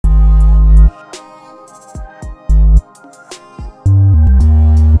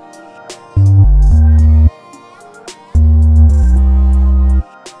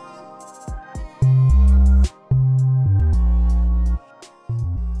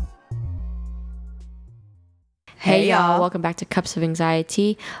Hey y'all, welcome back to Cups of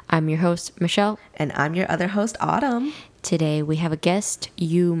Anxiety. I'm your host, Michelle. And I'm your other host, Autumn. Today we have a guest.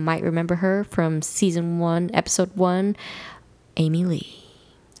 You might remember her from season 1, episode 1, Amy Lee.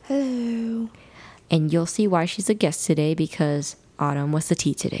 Hello. And you'll see why she's a guest today because, Autumn, what's the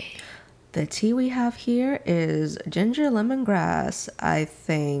tea today? The tea we have here is ginger lemongrass. I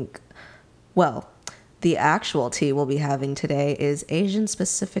think, well, the actual tea we'll be having today is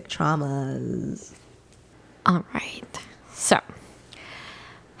Asian-specific traumas. All right. So,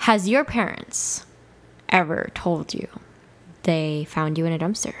 has your parents ever told you they found you in a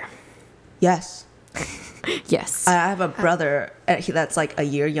dumpster? Yes. Yes. I have a brother that's like a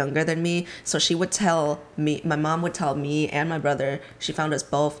year younger than me. So she would tell me, my mom would tell me and my brother, she found us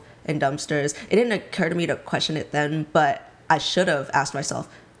both in dumpsters. It didn't occur to me to question it then, but I should have asked myself,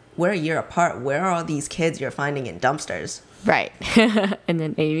 we're a year apart. Where are all these kids you're finding in dumpsters? Right. And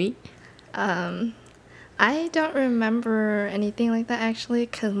then Amy? I don't remember anything like that actually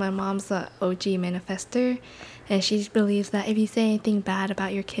because my mom's a OG manifester and she believes that if you say anything bad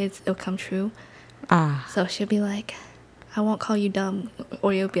about your kids, it'll come true. So she'll be like, I won't call you dumb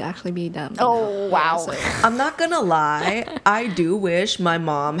or you'll actually be dumb. Oh, wow. Yeah, so- I'm not gonna lie, I do wish my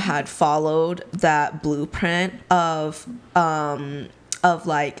mom had followed that blueprint of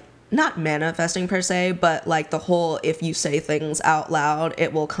like not manifesting per se, but like the whole if you say things out loud,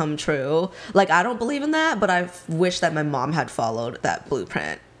 it will come true. Like I don't believe in that, but I wish that my mom had followed that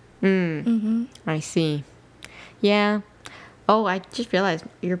blueprint. I see. Yeah. Oh, I just realized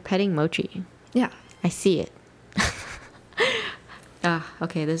you're petting Mochi. Yeah. I see it.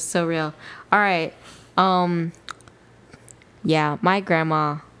 Okay, this is so real. All right. Yeah, my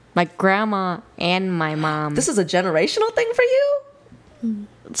grandma and my mom. This is a generational thing for you?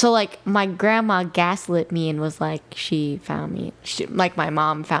 So like my grandma gaslit me and was like she found me. Like my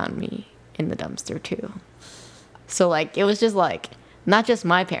mom found me in the dumpster too. So like it was just like not just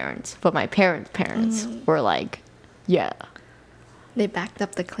my parents, but my parents were like, yeah. They backed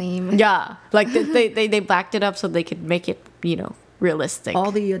up the claim. Yeah, like they backed it up so they could make it, realistic.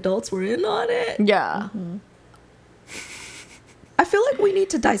 All the adults were in on it. Yeah. I feel like we need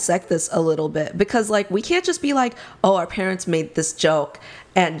to dissect this a little bit because like we can't just be like, oh, our parents made this joke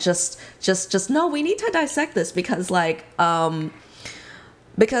and just no, we need to dissect this because like I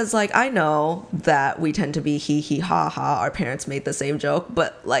know that we tend to be hee ha ha, our parents made the same joke,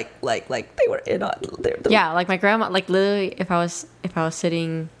 but like they were in on Yeah, like my grandma, like literally if I was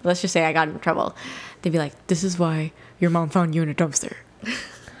sitting, let's just say I got in trouble, they'd be like, this is why your mom found you in a dumpster.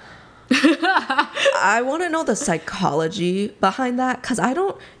 I want to know the psychology behind that because I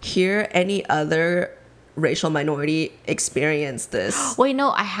don't hear any other racial minority experience this. Wait,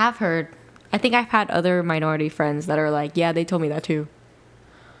 no, I have heard. I think I've had other minority friends that are like, yeah, they told me that too.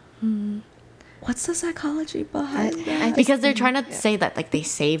 What's the psychology behind that? I just Because they're think- trying to say that like they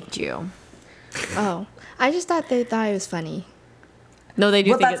saved you. Oh. I just thought they thought it was funny. No, they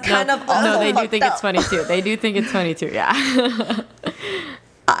do Well, think that's it's kind of also no, they do fucked think up. it's funny too. They do think it's funny too. Yeah.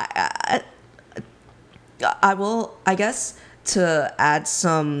 I will, I guess, to add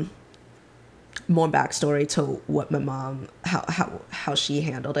some more backstory to what my mom, how she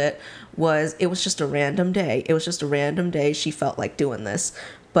handled it, was just a random day. It was just a random day she felt like doing this,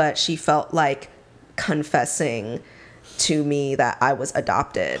 but she felt like confessing to me that I was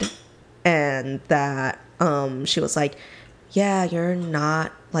adopted and that she was like, yeah, you're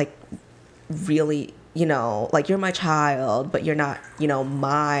not like really, like you're my child, but you're not,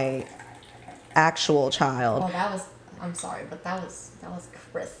 my actual child. I'm sorry, but that was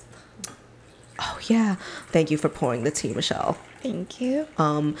crisp. Oh yeah, thank you for pouring the tea, Michelle. Thank you.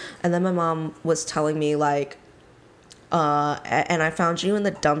 And then my mom was telling me like, and I found you in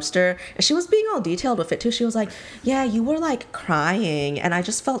the dumpster, and she was being all detailed with it too. She was like, yeah, you were like crying, and I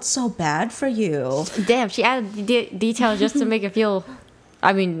just felt so bad for you. Damn, she added details just to make it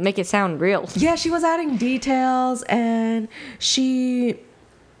make it sound real. Yeah, she was adding details, and she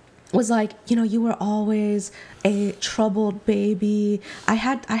was like, you were always a troubled baby. I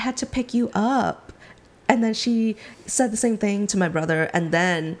had to pick you up. And then she said the same thing to my brother, and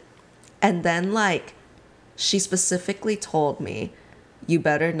then like she specifically told me, you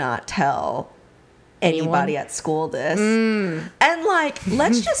better not tell anybody at school this. And like,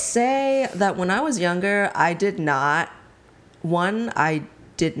 let's just say that when I was younger, I did not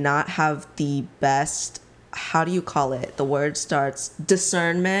have the best, how do you call it? The word starts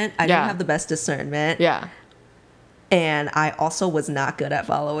discernment. I didn't have the best discernment. Yeah. And I also was not good at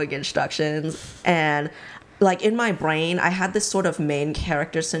following instructions. And like in my brain, I had this sort of main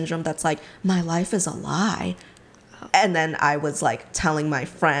character syndrome that's like, my life is a lie. And then I was like telling my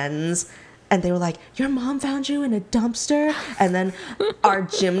friends and they were like, your mom found you in a dumpster? And then our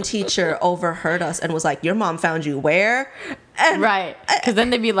gym teacher overheard us and was like, your mom found you where? And Right. Because then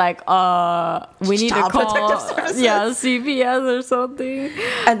they'd be like, we need to Child call Protective Services. CPS or something.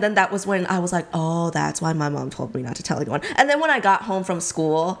 And then that was when I was like, oh, that's why my mom told me not to tell anyone. And then when I got home from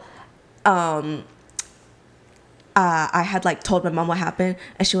school, I had like told my mom what happened,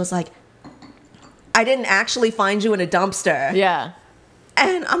 and she was like, I didn't actually find you in a dumpster. Yeah.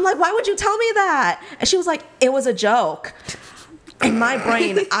 And I'm like, why would you tell me that? And she was like, it was a joke. In my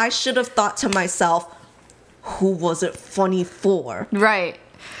brain, I should have thought to myself, who was it funny for? Right.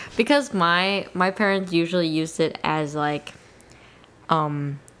 Because my parents usually used it as like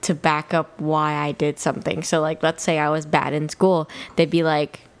to back up why I did something. So like let's say I was bad in school, they'd be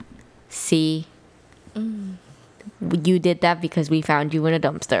like, see, you did that because we found you in a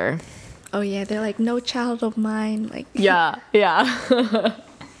dumpster. Oh yeah, they're like, no child of mine. Like Yeah.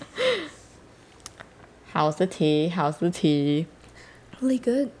 How's the tea? really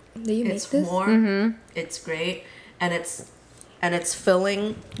good. Do you make It's this? warm. It's great, and it's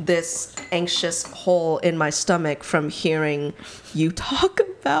filling this anxious hole in my stomach from hearing you talk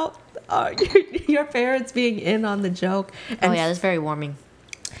about your parents being in on the joke. And Oh yeah, that's very warming.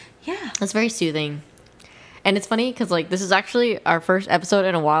 yeah. That's very soothing. And it's funny because like this is actually our first episode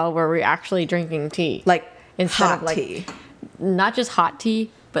in a while where we're actually drinking tea. Like Instead hot of, like, tea. Not just hot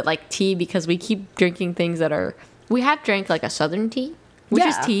tea, but like tea, because we keep drinking things that are, we have drank like a southern tea, which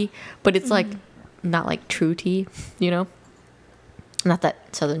is Yeah. tea, but it's like not like true tea, you know? Not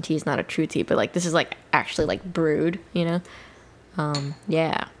that southern tea is not a true tea, but like this is like actually like brewed, you know?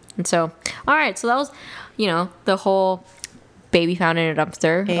 Yeah. And so, all right, so that was, you know, the whole baby found in a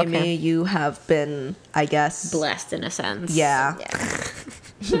dumpster. Amy, Okay. you have been, I guess, Blessed in a sense. Yeah.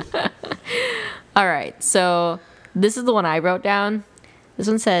 All right, so this is the one I wrote down. This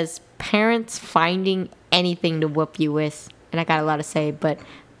one says, parents finding anything to whoop you with. And I got a lot to say, but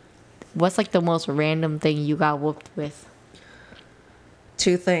what's like the most random thing you got whooped with?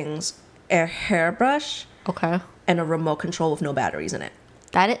 Two things: a hairbrush Okay. and a remote control with no batteries in it.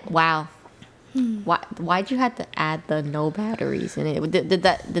 Wow. Why'd you have to add the no batteries in it? Did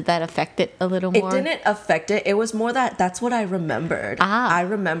that affect it a little more? It didn't affect it. It was more that's what I remembered. Ah. I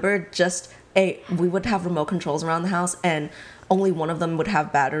remembered just we would have remote controls around the house, and only one of them would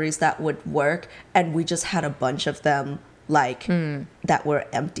have batteries that would work, and we just had a bunch of them like that were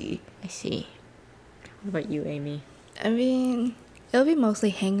empty. I see. What about you, Amy? I mean, it'll be mostly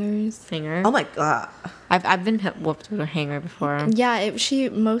hangers. Hanger? Oh my god. I've been whooped with a hanger before. Yeah, she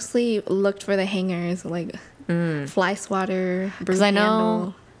mostly looked for the hangers, like fly swatter, Because broom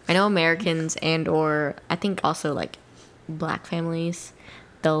handle. I know Americans and or I think also like black families,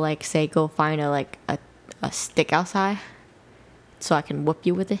 they'll like say go find a stick outside so I can whoop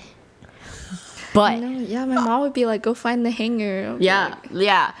you with it. But No, yeah, my mom would be like, go find the hanger. I'll be yeah, like,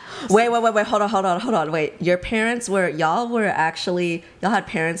 yeah. Wait, hold on. Wait, your parents y'all had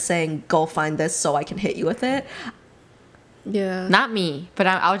parents saying go find this so I can hit you with it? yeah. Not me, but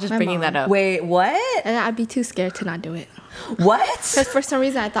I was just My bringing mom. that up. Wait, what? And I'd be too scared to not do it. What? Because for some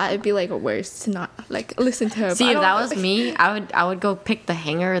reason I thought it'd be like worse to not like listen to her. See, but I if don't that know. was me, I would go pick the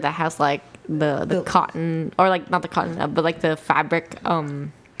hanger that has like the cotton, or like not the cotton, but like the fabric.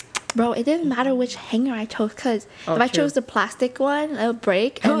 Bro, it didn't matter which hanger I chose, because Oh, if I true. chose the plastic one, it'll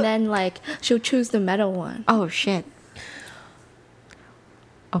break, and then like she'll choose the metal one. Oh shit.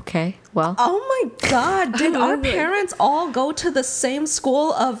 Okay, well. Oh my god, did our parents all go to the same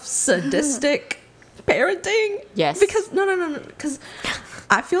school of sadistic parenting? Yes. Because no, because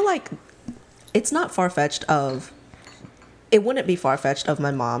I feel like it's not far-fetched it wouldn't be far-fetched of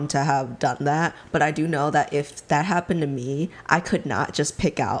my mom to have done that, but I do know that if that happened to me, I could not just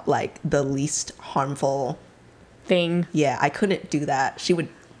pick out like the least harmful. Thing. Yeah, I couldn't do that. She would.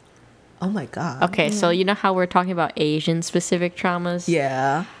 Oh my god. Okay, so you know how we're talking about Asian specific traumas?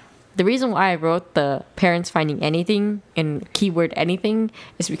 Yeah. The reason why I wrote the parents finding anything and keyword anything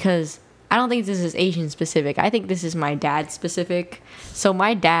is because I don't think this is Asian specific. I think this is my dad specific. So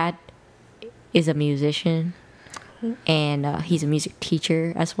my dad is a musician and he's a music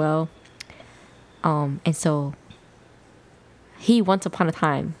teacher as well. And so he once upon a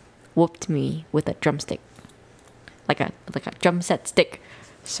time whooped me with a drumstick. Like a drum set stick.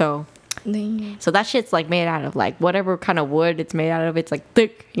 So that shit's like made out of like whatever kind of wood it's made out of. It's like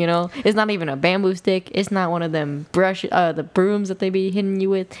thick, you know. It's not even a bamboo stick. It's not one of them the brooms that they be hitting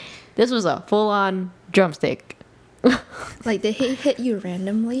you with. This was a full on drumstick. Like, did he hit you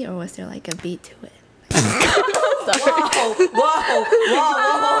randomly, or was there like a beat to it?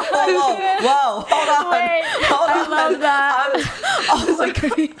 Whoa! Hold on. Wait, Hold I on. love that. Oh my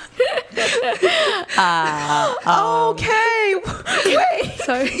god. Okay. Wait.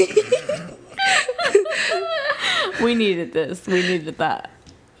 Sorry. We needed this. We needed that.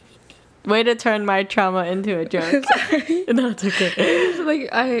 Way to turn my trauma into a joke. No, it's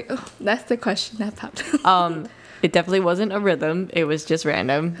okay. That's the question that popped up. It definitely wasn't a rhythm. It was just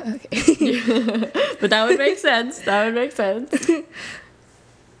random. Okay. But that would make sense. That would make sense.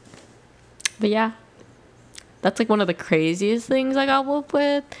 But yeah, that's like one of the craziest things I got whooped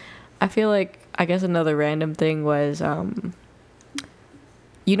with. I feel like, I guess another random thing was,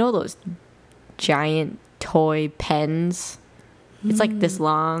 you know those giant toy pens? It's like this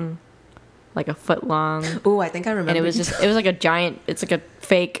long, like a foot long. Oh, I think I remember. And it was like a giant, it's like a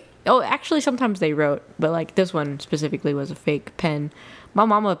fake. Oh, actually, sometimes they wrote, but like this one specifically was a fake pen. My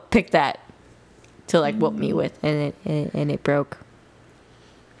mama picked that to like whoop me with, and it broke.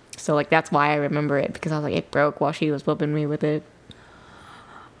 So like that's why I remember it, because I was like, it broke while she was whooping me with it.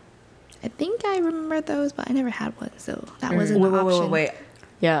 I think I remember those, but I never had one, so that wasn't an option. Wait.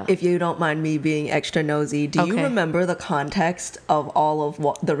 Yeah. If you don't mind me being extra nosy, do you Okay. remember the context of all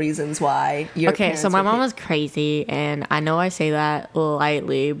of the reasons why your Okay, parents so my would mom pick- was crazy, and I know I say that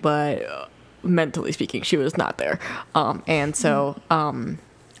lightly, but mentally speaking, she was not there. And so, and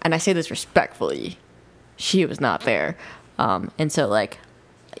I say this respectfully, she was not there. And so, like,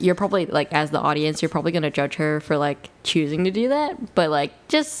 you're probably, like, as the audience, you're probably going to judge her for, like, choosing to do that. But, like,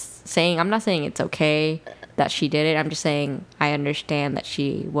 just saying, I'm not saying it's okay that she did it. I'm just saying I understand that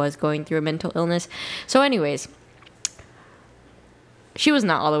she was going through a mental illness. So, anyways, she was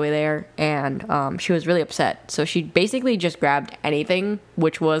not all the way there, and she was really upset. So she basically just grabbed anything,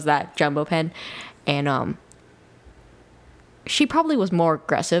 which was that jumbo pen, and she probably was more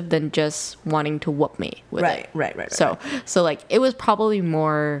aggressive than just wanting to whoop me with it. Right. So like it was probably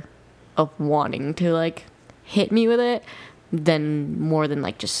more of wanting to like hit me with it than more than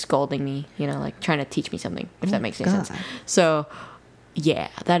like just scolding me, you know, like trying to teach me something, if that makes any sense. God. So yeah,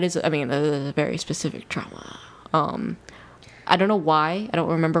 that is, I mean, that is a very specific trauma. I don't know why. I don't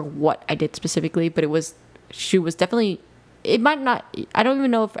remember what I did specifically, but she was definitely, it might not, I don't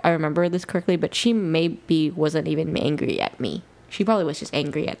even know if I remember this correctly, but she maybe wasn't even angry at me. She probably was just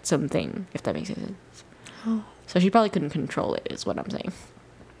angry at something, if that makes any sense. Oh. So she probably couldn't control it, is what I'm saying.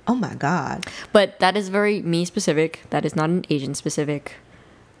 Oh my God. But that is very me specific. That is not an Asian specific.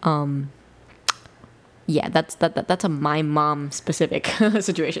 Yeah, that's a my mom specific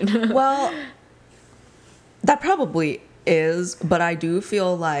situation. Well, that probably is, but I do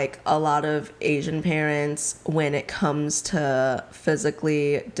feel like a lot of Asian parents, when it comes to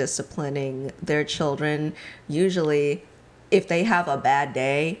physically disciplining their children, usually if they have a bad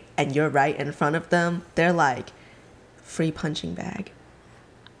day and you're right in front of them, they're like, free punching bag.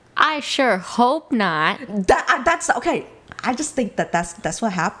 I sure hope not. That's okay. I just think that's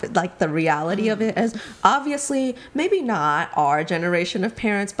what happened. Like the reality of it is obviously maybe not our generation of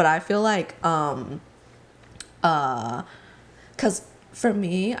parents, but I feel like because for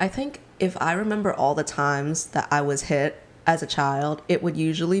me, I think if I remember all the times that I was hit as a child, it would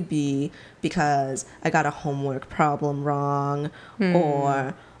usually be because I got a homework problem wrong,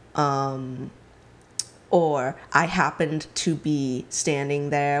 or I happened to be standing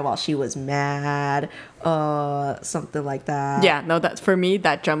there while she was mad, something like that. Yeah, no, that's for me,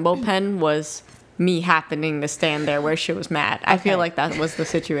 that jumbo pen was me happening to stand there where she was mad. I feel Okay. like that was the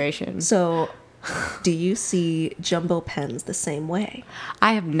situation. So, do you see jumbo pens the same way?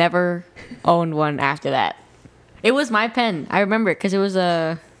 I have never owned one after that. It was my pen. I remember it because it was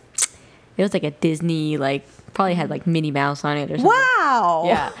like a Disney, like, probably had like Minnie Mouse on it or something. Wow.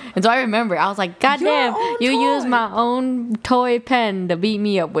 Yeah. And so I remember, I was like, God Your damn, own you toy." used my own toy pen to beat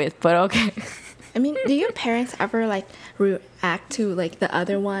me up with, but okay. I mean, do your parents ever like react to like the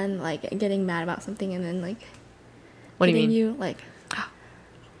other one like getting mad about something and then like What do you hitting mean? you like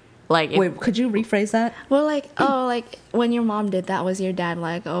Like, Wait, could you rephrase that? well like oh like when your mom did that, was your dad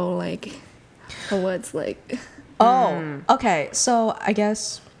like oh like or what's like Oh, okay. So I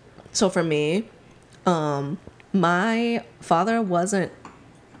guess, so for me, my father wasn't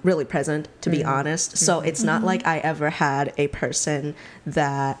really present, to be honest. So it's not like I ever had a person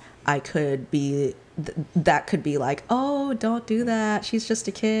that I could be, that could be like, oh, don't do that. She's just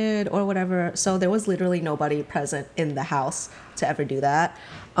a kid or whatever. So there was literally nobody present in the house to ever do that.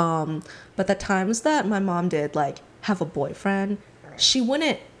 But the times that my mom did like have a boyfriend, she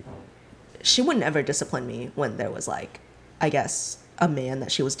wouldn't ever discipline me when there was like, I guess, a man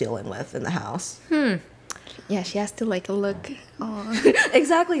that she was dealing with in the house. yeah, she has to like look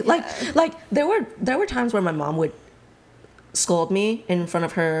Exactly. Like there were times where my mom would scold me in front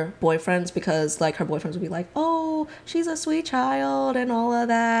of her boyfriends because like her boyfriends would be like, oh, oh, she's a sweet child and all of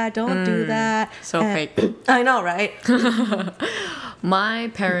that. Don't do that. So And- fake. I know, right? My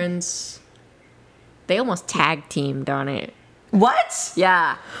parents, they almost tag teamed on it. What?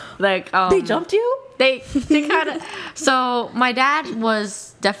 Yeah. Like, They jumped you? They kind of. So my dad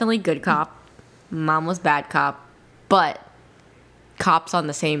was definitely good cop. Mom was bad cop, but cops on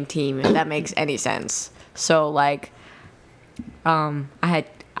the same team, if that makes any sense. So like, I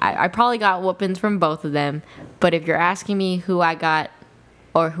probably got whoopings from both of them. But if you're asking me who I got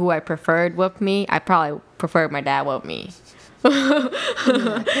or who I preferred whoop me, I probably preferred my dad whoop me.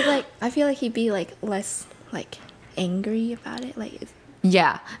 I feel like he'd be like less like angry about it. Like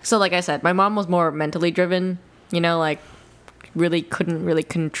Yeah. So like I said, my mom was more mentally driven, you know, like really couldn't really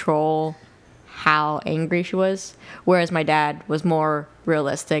control how angry she was. Whereas my dad was more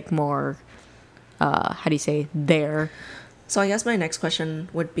realistic, more how do you say, there. So I guess my next question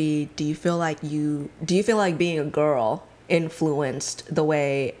would be, do you feel like being a girl influenced the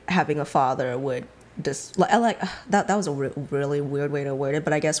way having a father would that was a really weird way to word it,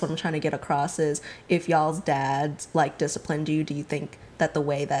 but I guess what I'm trying to get across is, if y'all's dads like disciplined you, do you think that the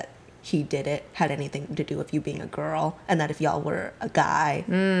way that he did it had anything to do with you being a girl, and that if y'all were a guy,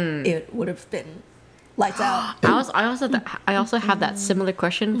 it would have been lights out? I also have that similar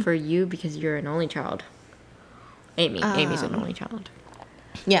question for you because you're an only child. Amy's an only child.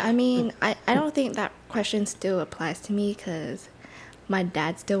 Yeah, I mean, I don't think that question still applies to me because my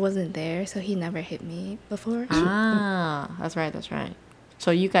dad still wasn't there, so he never hit me before. Ah, that's right.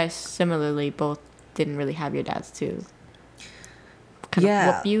 So you guys similarly both didn't really have your dads to kind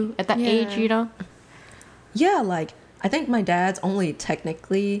of whoop you at that age, you know? Yeah, like I think my dad's only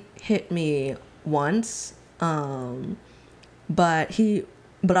technically hit me once, but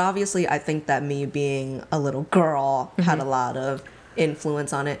obviously I think that me being a little girl had a lot of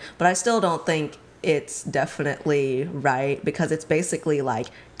influence on it. But I still don't think it's definitely right, because it's basically like,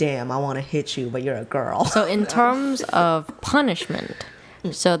 damn, I want to hit you, but you're a girl. So in terms of punishment,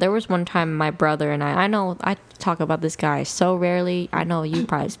 so there was one time my brother and I know I talk about this guy so rarely. I know you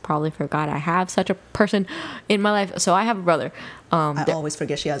probably forgot I have such a person in my life. So I have a brother. I always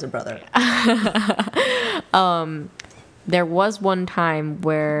forget she has a brother. There was one time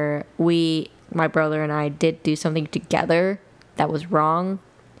where my brother and I did do something together that was wrong.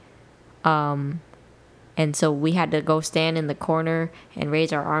 And so we had to go stand in the corner and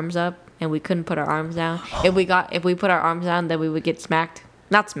raise our arms up, and we couldn't put our arms down. If we put our arms down, then we would get smacked.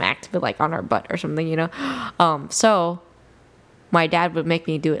 Not smacked, but like on our butt or something, you know? So my dad would make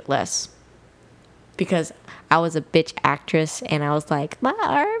me do it less because I was a bitch actress and I was like, my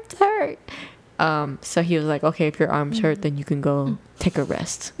arms hurt. So he was like, okay, if your arms hurt, then you can go take a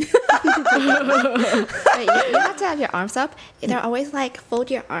rest. Wait, you have to have your arms up. They're always like, fold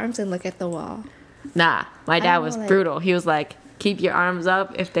your arms and look at the wall. Nah, my dad was like- brutal. He was like, keep your arms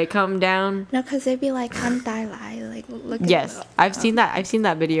up. If they come down. No, because they'd be like, "Handai lai," like look. Yes, at the I've seen that. I've seen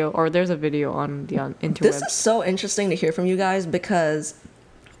that video, or there's a video on the interwebs. This is so interesting to hear from you guys, because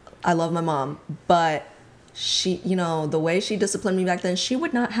I love my mom, but she, you know, the way she disciplined me back then, she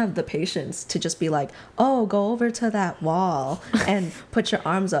would not have the patience to just be like, oh, go over to that wall and put your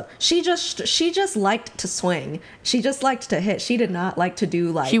arms up. She just liked to swing. She just liked to hit. She did not like to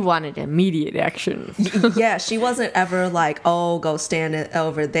do like, She wanted immediate action. yeah, she wasn't ever like, oh, go stand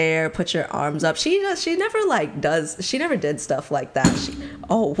over there, put your arms up. She never did stuff like that.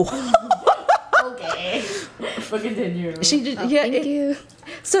 Okay. Continue. She just, Thank you.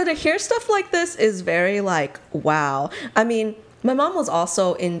 So to hear stuff like this is very like, wow. I mean, my mom was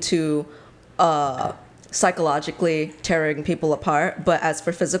also into psychologically tearing people apart, but as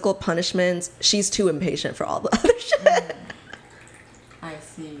for physical punishments, she's too impatient for all the other shit. I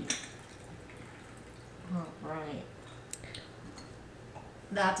see. All right.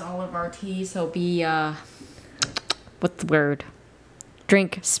 That's all of our tea. So be what's the word?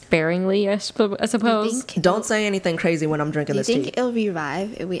 Drink sparingly, I suppose. think- Don't say anything crazy when I'm drinking Do you this think tea. it'll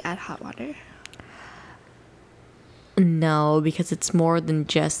revive if we add hot water? No, because it's more than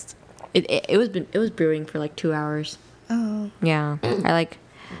just. It was brewing for like 2 hours. Oh, Yeah, I like.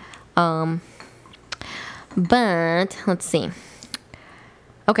 But let's see.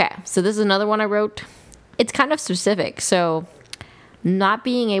 Okay, so this is another one I wrote. It's kind of specific. So, not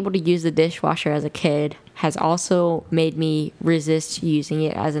being able to use the dishwasher as a kid has also made me resist using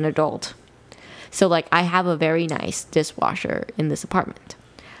it as an adult. So, like, I have a very nice dishwasher in this apartment.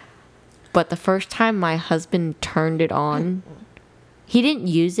 But the first time my husband turned it on, he didn't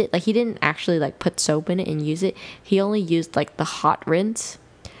use it. Like, he didn't actually, like, put soap in it and use it. He only used, like, the hot rinse.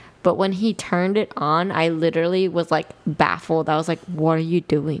 But when he turned it on, I literally was, like, baffled. I was like, what are you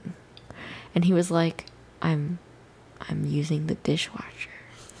doing? And he was like, I'm I'm using the dishwasher.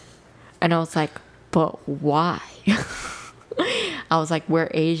 And I was like, but why? I was like, we're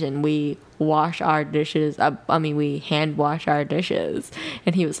Asian. We wash our dishes. I mean, we hand wash our dishes.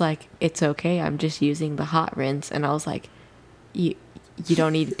 And he was like, it's okay. I'm just using the hot rinse. And I was like, you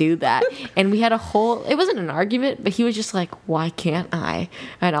don't need to do that. And we had a whole, it wasn't an argument, but he was just like, why can't I?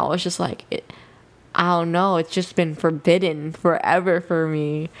 And I was just like, I don't know. It's just been forbidden forever for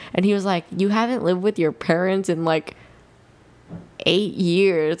me. And he was like, you haven't lived with your parents in like 8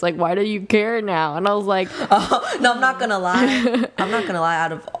 years. Like, why do you care now? And I was like, no, I'm not gonna lie.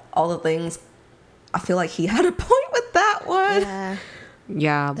 Out of all the things, I feel like he had a point with that one. Yeah.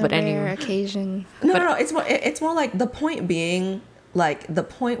 yeah, The but rare anyway. occasion. No. It's more like the point being, like, the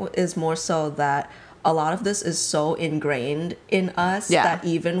point is more so that a lot of this is so ingrained in us that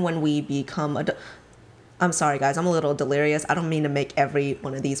even when we become I'm sorry, guys, I'm a little delirious. I don't mean to make every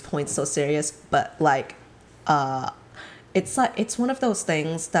one of these points so serious, but like, it's like, it's one of those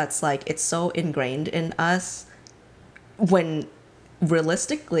things that's like, it's so ingrained in us when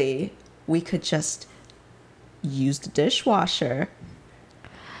realistically we could just use the dishwasher.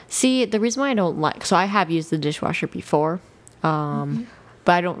 See, the reason why I don't like, so I have used the dishwasher before, but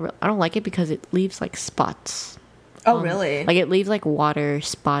I don't like it because it leaves like spots. Oh, really? Like it leaves like water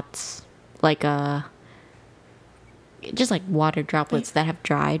spots, like just like water droplets that have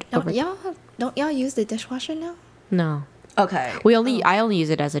dried over. Don't y'all use the dishwasher now? No, Okay. I only use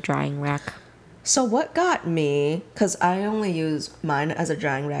it as a drying rack. So what got me, because I only use mine as a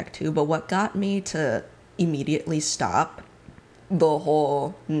drying rack too, but what got me to immediately stop the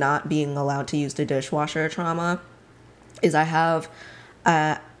whole not being allowed to use the dishwasher trauma is I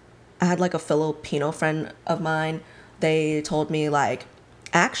had like a Filipino friend of mine. They told me like,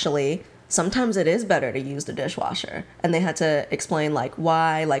 actually, sometimes it is better to use the dishwasher. And they had to explain like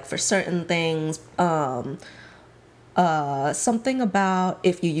why, like for certain things, something about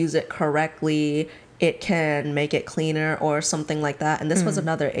if you use it correctly, it can make it cleaner or something like that. And this was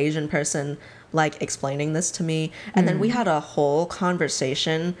another Asian person like explaining this to me. And then we had a whole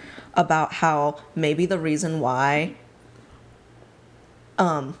conversation about how maybe the reason why,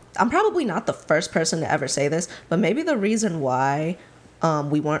 I'm probably not the first person to ever say this, but maybe the reason why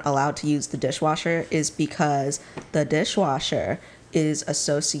we weren't allowed to use the dishwasher is because the dishwasher is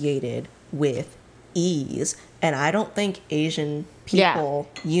associated with ease. And I don't think Asian people,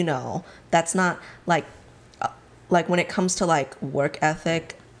 you know, that's not like when it comes to like work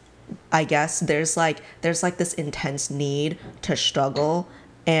ethic, I guess there's like this intense need to struggle.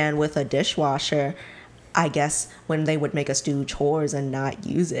 And with a dishwasher, I guess when they would make us do chores and not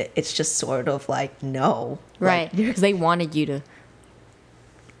use it, it's just sort of like, no. Right. Like, Because they wanted you to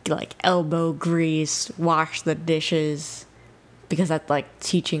like elbow grease, wash the dishes, because that's like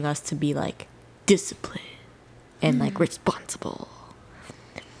teaching us to be like disciplined and like responsible.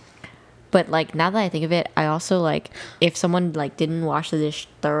 But like now that I think of it, I also like if someone like didn't wash the dish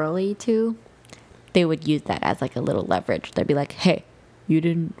thoroughly too, they would use that as like a little leverage. They'd be like, hey, you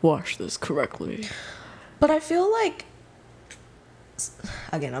didn't wash this correctly. But I feel like,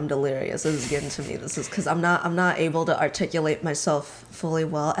 again, I'm delirious. This is getting to me. This is because I'm not able to articulate myself fully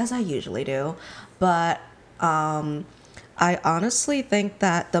well as I usually do. But I honestly think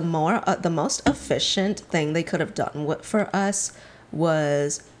that the most efficient thing they could have done for us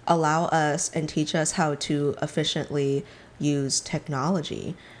was allow us and teach us how to efficiently use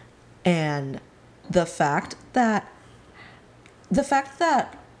technology. And the fact that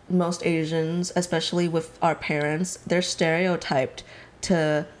most Asians, especially with our parents, they're stereotyped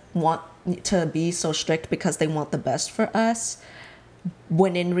to want to be so strict because they want the best for us,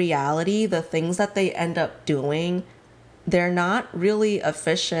 when in reality the things that they end up doing, they're not really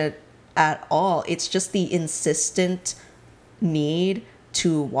efficient at all. It's just the insistent need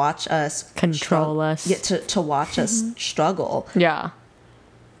to watch us Control us. Yeah, to watch us struggle. Yeah.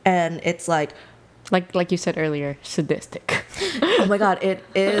 And it's like you said earlier, sadistic. oh my god, it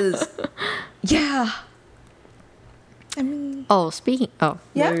is. Yeah. I mean, Oh, speaking. Oh,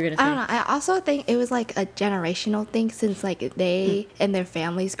 Yeah, what were you gonna say? I don't know. I also think it was like a generational thing since like they and their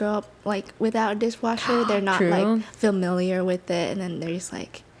families grow up like without a dishwasher. They're not True. like familiar with it, and then they're just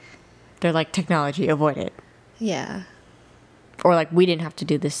like, They're like technology, avoid it, yeah, or like we didn't have to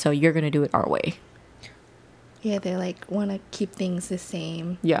do this, so you're gonna do it our way. yeah. They like want to keep things the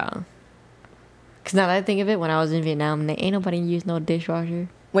same. Yeah. Cause now that I think of it, when I was in Vietnam, there ain't nobody use no dishwasher.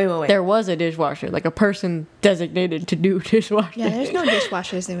 Wait. There was a dishwasher, like a person designated to do dishwashing. Yeah, there's no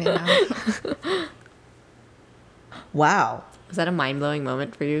dishwashers in Vietnam. Wow. Was that a mind blowing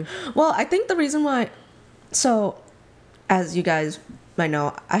moment for you? Well, I think the reason why, so as you guys might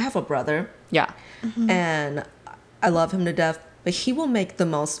know, I have a brother, Yeah. and I love him to death, but he will make the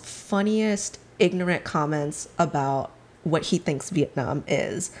most funniest, ignorant comments about what he thinks Vietnam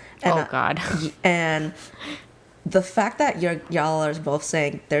is. And Oh, God. And the fact that y'all are both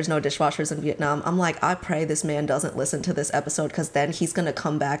saying there's no dishwashers in Vietnam, I'm like, I pray this man doesn't listen to this episode, because then he's gonna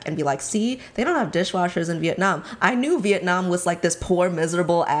come back and be like, see, they don't have dishwashers in Vietnam. I knew Vietnam was like this poor,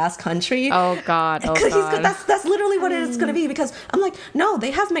 miserable ass country. Oh, God. Oh, 'Cause God. that's literally what it's gonna be, because I'm like, no,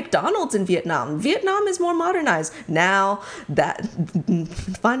 they have McDonald's in Vietnam. Vietnam is more modernized. Now that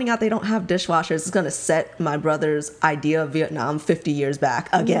finding out they don't have dishwashers is gonna set my brother's idea of Vietnam 50 years back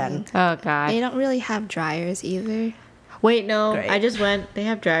again. Oh, God. They don't really have dryers either. Wait, no. Great. I just went. They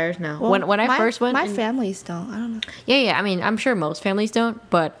have dryers now. Well, when I first went, my families don't. I don't know. yeah. I mean, I'm sure most families don't,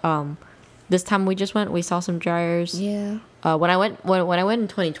 but this time we just went. We saw some dryers. Yeah. When I went in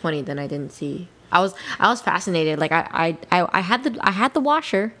 2020, then I didn't see. I was fascinated. Like I had the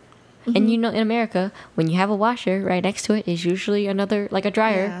washer, and you know, in America, when you have a washer right next to it is usually another, like a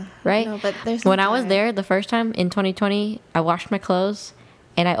dryer, Yeah. right? No, but there's no when I was dryer. there the first time in 2020, I washed my clothes,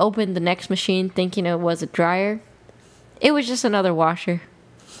 and I opened the next machine thinking it was a dryer. It was just another washer.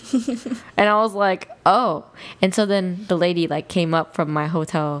 And I was like, oh. And so then the lady like came up from my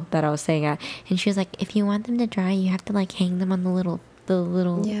hotel that I was staying at, and she was like, if you want them to dry, you have to like hang them on the little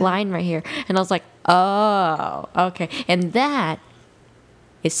Yeah. line right here. And I was like, oh, okay. And that,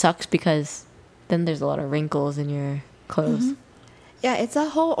 it sucks because then there's a lot of wrinkles in your clothes. Yeah, it's a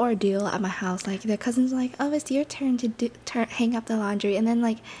whole ordeal at my house. Like the cousin's like, "Oh, it's your turn to hang up the laundry," and then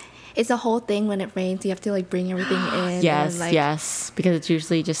like, it's a whole thing when it rains. You have to like bring everything in. Yes, and, like, yes, because it's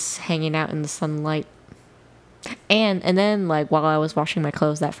usually just hanging out in the sunlight. And then like while I was washing my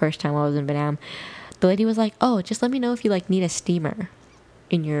clothes that first time I was in Vietnam, the lady was like, "Oh, just let me know if you like need a steamer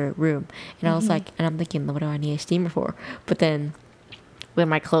in your room." And I was like, and I'm thinking, what do I need a steamer for? But then when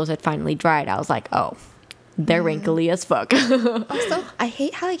my clothes had finally dried, I was like, oh, they're wrinkly as fuck. Also, I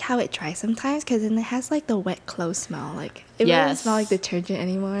hate how it dries sometimes, because then it has like the wet clothes smell. Like it doesn't Yes. smell like detergent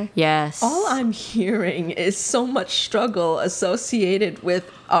anymore. Yes. All I'm hearing is so much struggle associated with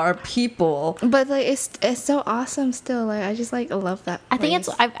our people. But like it's so awesome still. Like I just like love that. I think it's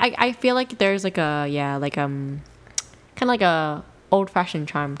place. I feel like there's like a kind of like a old fashioned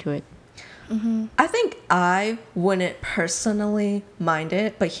charm to it. I think I wouldn't personally mind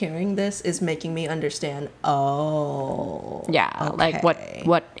it, but hearing this is making me understand. Oh, Yeah, like okay.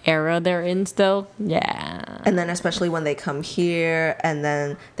 what era they're in still. Yeah. And then especially when they come here and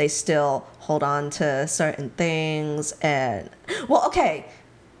then they still hold on to certain things. And well, okay,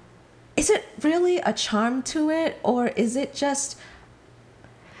 is it really a charm to it, or is it just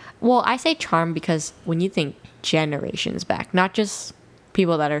Well, I say charm because when you think generations back, not just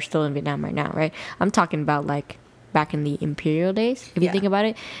people that are still in Vietnam right now, right? I'm talking about like back in the imperial days. If you Yeah. think about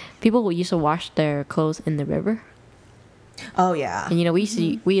it, people used to wash their clothes in the river. oh yeah, And you know,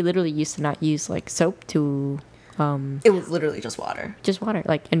 we literally used to not use like soap to it was literally just water. just water,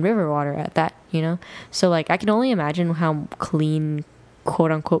 like in river water at that, you know? So like I can only imagine how clean,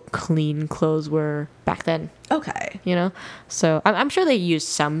 quote unquote clean clothes were back then. Okay. You know, so I'm sure they used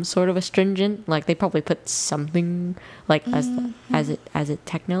some sort of astringent, like they probably put something like as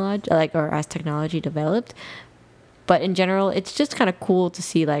technology developed. But in general, it's just kind of cool to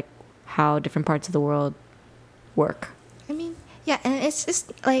see like how different parts of the world work. I mean, yeah, and it's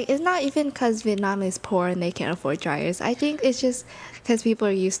just like it's not even because Vietnam is poor and they can't afford dryers. I think it's just because people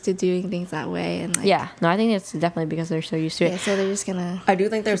are used to doing things that way, and like Yeah, no, I think it's definitely because they're so used to it. yeah, so they're just gonna. I do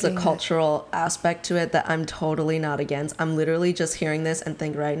think there's a doing that. cultural aspect to it that I'm totally not against. I'm literally just hearing this and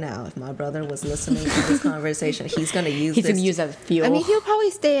think right now, if my brother was listening to this conversation, he's gonna use He's this. gonna use that fuel. I mean, he'll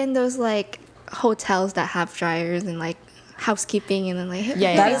probably stay in those like hotels that have dryers and like housekeeping, and then like he'll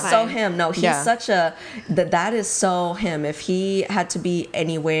Yeah, be That is so fine. him. No, he's Yeah. such a that is so him. If he had to be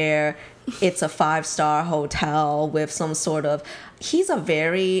anywhere, it's a 5-star hotel with some sort of. He's a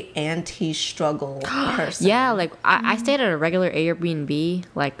very anti-struggle person. Yeah, like I stayed at a regular Airbnb,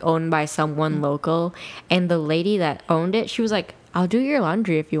 like owned by someone local, and the lady that owned it, she was like, "I'll do your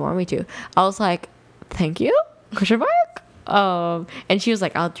laundry if you want me to." I was like, "Thank you?" Question mark. And she was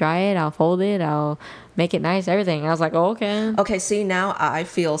like, "I'll dry it, I'll fold it, I'll make it nice, everything." I was like, "Oh, okay." Okay, see, now I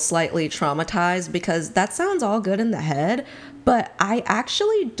feel slightly traumatized because that sounds all good in the head, but I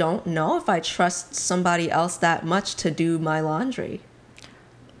actually don't know if I trust somebody else that much to do my laundry.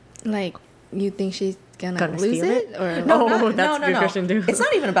 Like, you think she's gonna Gonna lose steal it? it? Or No. that's a good question, too. It's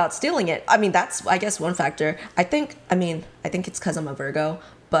not even about stealing it. I mean, that's, I guess, one factor. I think it's because I'm a Virgo,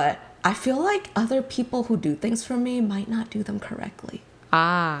 but I feel like other people who do things for me might not do them correctly.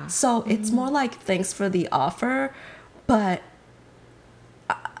 Ah, So it's more like thanks for the offer, but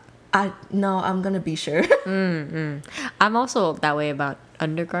I'm gonna be sure. I'm also that way about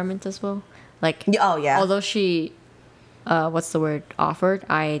undergarments as well. Like, Oh, yeah. although she, what's the word, offered,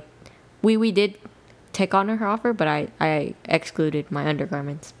 we did take on her offer, but I excluded my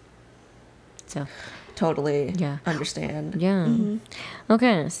undergarments. So, Totally. Yeah. Understand. yeah.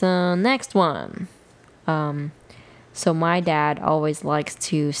 Okay, so next one. So my dad always likes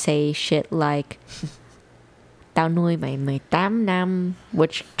to say shit like, Tao nuôi mày 18 năm,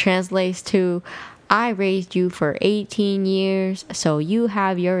 which translates to, I raised you for 18 years, so you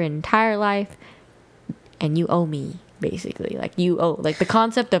have your entire life, and you owe me, basically. Like, you owe, like, the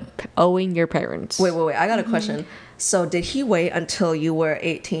concept of owing your parents. Wait. I got a question. So did he wait until you were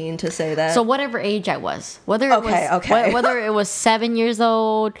 18 to say that? So whatever age I was, whether it Okay, was okay. whether it was 7 years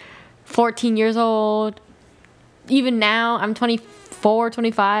old, 14 years old, even now I'm 24,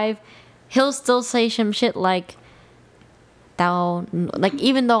 25, he'll still say some shit like, like,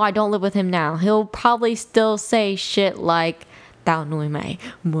 even though I don't live with him now, he'll probably still say shit like, Tao nuôi mày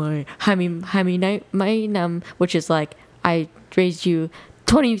 22 năm, which is like, I raised you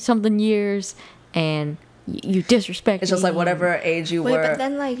 20 something years and you disrespect it's just me. like whatever age you Wait, were. but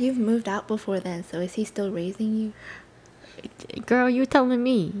then like you've moved out before then, so is he still raising you? Girl, you telling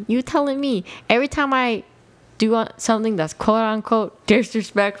me every time I do something that's quote unquote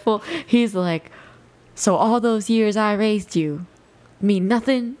disrespectful, he's like, so all those years I raised you mean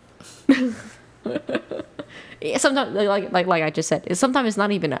nothing. Sometimes, like I just said, sometimes it's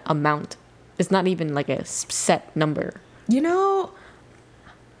not even an amount. It's not even like a set number. You know,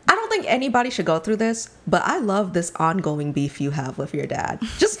 I don't think anybody should go through this, but I love this ongoing beef you have with your dad.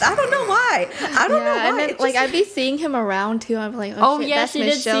 Just, I don't know why. I don't know why. And then It like just- I'd be seeing him around too. I'm like, Oh shit, yeah, that's she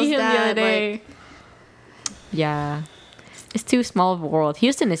did Michelle's see him the other dad. day. Like, Yeah, it's too small of a world.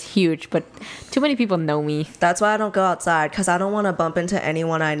 Houston is huge, but too many people know me. That's why I don't go outside, because I don't want to bump into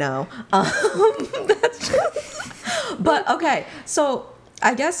anyone I know. That's just... But okay, so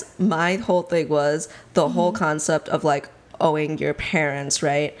I guess my whole thing was the whole concept of like owing your parents,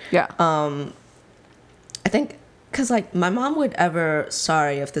 right? Yeah. I think because like my mom would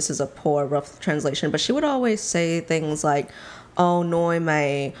sorry if this is a poor rough translation, but she would always say things like, oh noi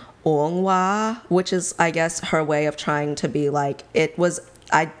mày uống quá, which is I guess her way of trying to be like, because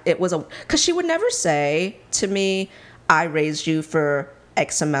she would never say to me, I raised you for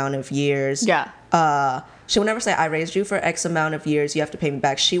X amount of years. Yeah. She would never say, I raised you for X amount of years, you have to pay me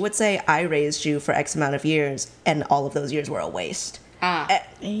back. She would say, I raised you for X amount of years, and all of those years were a waste.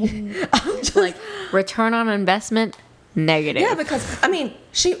 Like, return on investment, negative. Yeah, because I mean,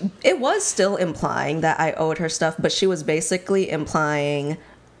 it was still implying that I owed her stuff, but she was basically implying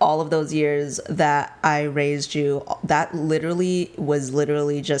all of those years that I raised you, that was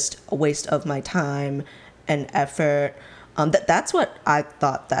literally just a waste of my time and effort. That's what I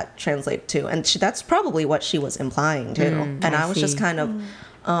thought that translated to, and that's probably what she was implying too. And I was just see. kind of,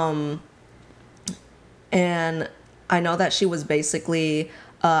 and I know that she was basically,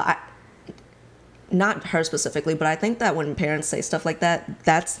 not her specifically, but I think that when parents say stuff like that,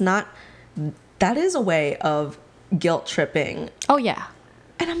 that is a way of guilt tripping. Oh yeah.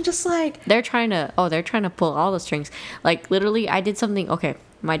 And I'm just like, They're trying to pull all the strings. Like, literally, I did something. Okay,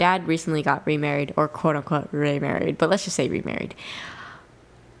 my dad recently got remarried, or quote unquote remarried, but let's just say remarried.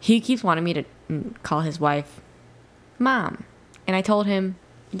 He keeps wanting me to call his wife mom, and I told him,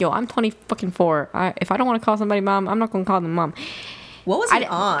 yo, I'm 24. If I don't want to call somebody mom, I'm not gonna call them mom. what was he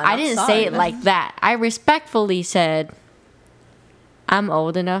on? I I'm didn't sorry, say it man. like that. I respectfully said, I'm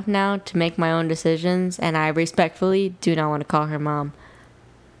old enough now to make my own decisions, and I respectfully do not want to call her mom.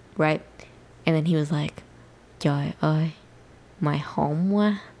 Right? And then he was like, Trời ơi, my home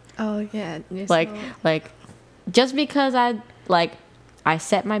quá. oh yeah. you're Like, so- just because I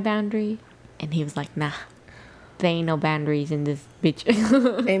set my boundary, and he was like, nah, there ain't no boundaries in this bitch.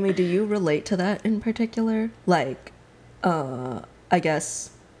 Amy, do you relate to that in particular? Like, I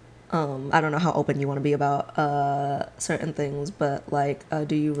guess, I don't know how open you want to be about certain things, but like,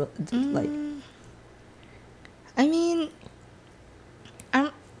 do you like? I mean,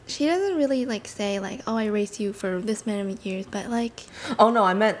 she doesn't really like say like, oh, I raised you for this many years, but like, Oh no,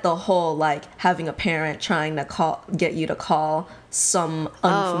 I meant the whole like having a parent trying to get you to call some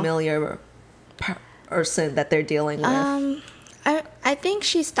unfamiliar person that they're dealing with. I think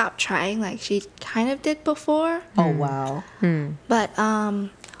she stopped trying like she kind of did before. Oh wow. But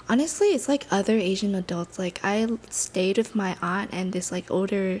honestly, it's like other Asian adults. Like I stayed with my aunt and this like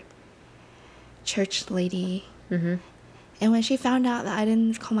older church lady. And when she found out that I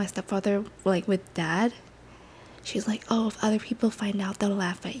didn't call my stepfather like with dad, she's like, "Oh, if other people find out, they'll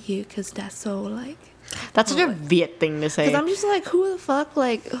laugh at you because that's so like." That's such a Viet thing to say. Because I'm just like, who the fuck?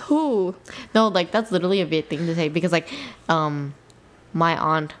 Like, who? No, like that's literally a Viet thing to say because like, my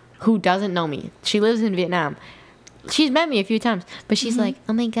aunt who doesn't know me, she lives in Vietnam. She's met me a few times, but she's like,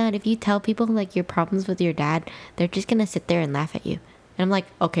 oh my god, if you tell people like your problems with your dad, they're just gonna sit there and laugh at you. And I'm like,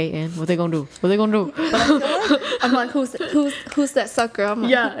 okay, and what they gonna do? What they gonna do? I'm like, who's that sucker? I'm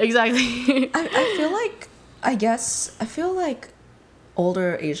like, Yeah, exactly. I feel like, I feel like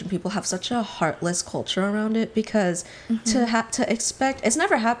older Asian people have such a heartless culture around it because to expect, it's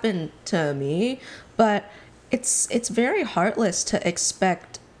never happened to me, but it's very heartless to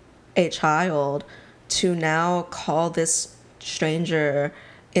expect a child to now call this stranger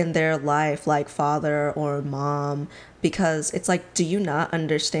in their life like father or mom, because it's like, do you not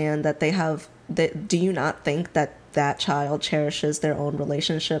understand that they have that? Do you not think that that child cherishes their own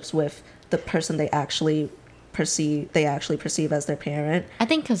relationships with the person they actually perceive as their parent? I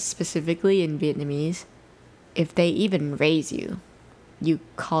think because specifically in Vietnamese, if they even raise you, you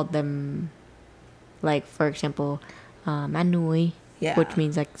call them, like for example, "má nuôi," Yeah. which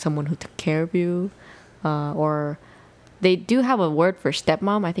means like someone who took care of you, or they do have a word for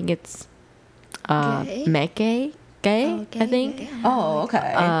stepmom. I think it's Gay? mẹ kế, Oh, I think. gay. Oh,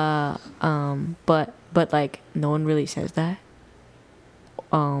 okay. But like no one really says that.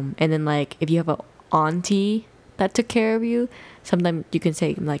 And then like if you have a auntie that took care of you, sometimes you can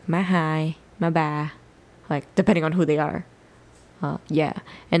say like my hai, my ba, like depending on who they are. Yeah,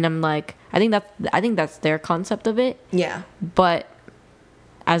 and I'm like, I think that's their concept of it. Yeah. But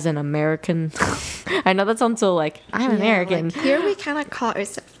as an American, I know that sounds so like I'm Yeah, American. like, here we kind of call our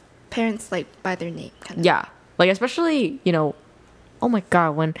parents like by their name, kind of. Yeah, like especially oh my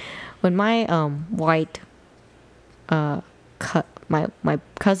god, when my white my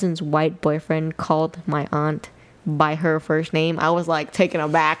cousin's white boyfriend called my aunt by her first name, I was like taken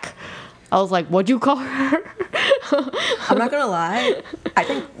aback. I was like, what'd you call her? I'm not gonna lie. I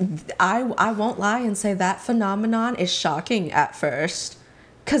think I won't lie and say that phenomenon is shocking at first,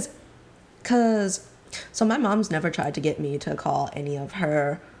 cause so my mom's never tried to get me to call any of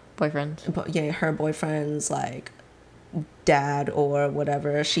her Boyfriend. her boyfriend's like dad or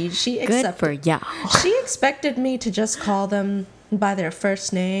whatever. She Good for y'all. She expected me to just call them by their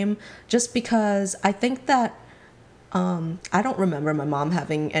first name, just because I think that I don't remember my mom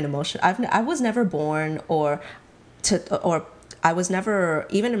having an emotion. I was never born or I was never,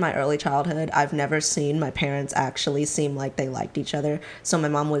 even in my early childhood, I've never seen my parents actually seem like they liked each other. So my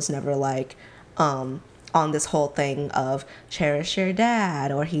mom was never like on this whole thing of cherish your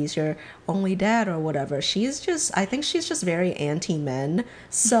dad or he's your only dad or whatever. I think she's just very anti-men.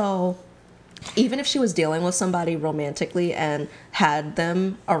 So even if she was dealing with somebody romantically and had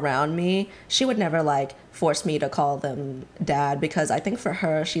them around me, she would never like force me to call them dad, because I think for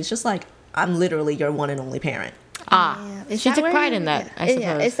her, she's just like, I'm literally your one and only parent. Yeah. Is She that took where pride you- in that, yeah. I suppose.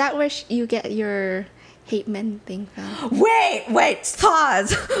 Yeah. Is that where you get your hate men thing from? Wait,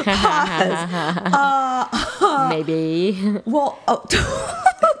 pause. Maybe. Well,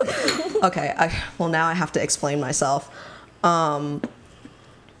 okay. Well, now I have to explain myself.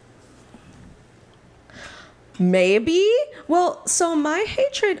 Maybe. Well, so my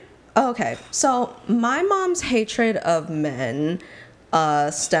hatred. Okay, so my mom's hatred of men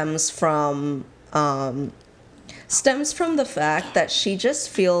stems from the fact that she just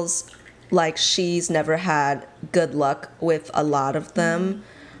feels like she's never had good luck with a lot of them.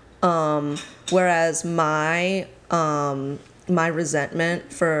 Whereas my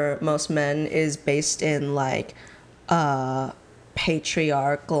resentment for most men is based in like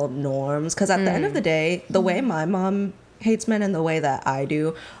patriarchal norms, because at the end of the day, the way my mom hates men and the way that I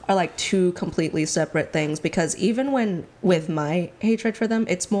do are like two completely separate things, because even when with my hatred for them,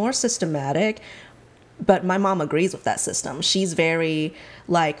 it's more systematic, but my mom agrees with that system. She's very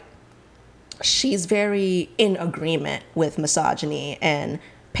in agreement with misogyny and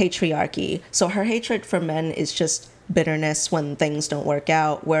patriarchy. So her hatred for men is just bitterness when things don't work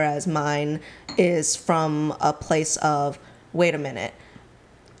out, whereas mine is from a place of, wait a minute,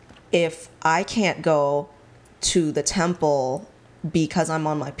 if I can't go to the temple because I'm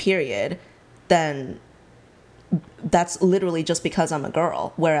on my period, then that's literally just because I'm a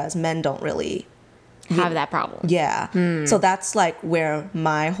girl, whereas men don't really Have that problem. yeah. So that's like where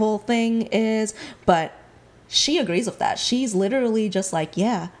my whole thing is. But she agrees with that. She's literally just like,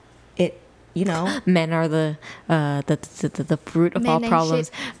 yeah, Men are the fruit of all Men and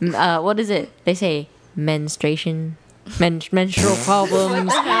problems. What is it? They say menstruation, menstrual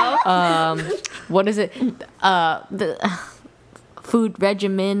problems. What is it? food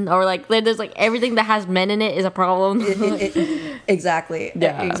regimen, or like there's like everything that has men in it is a problem. Exactly.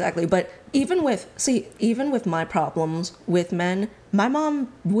 Yeah. Exactly. But even with my problems with men, my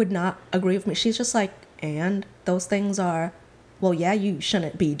mom would not agree with me. She's just like, and those things are, well, yeah, you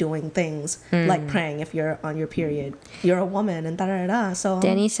shouldn't be doing things like praying if you're on your period. You're a woman and da da da. So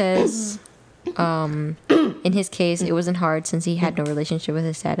Danny says, in his case, it wasn't hard since he had no relationship with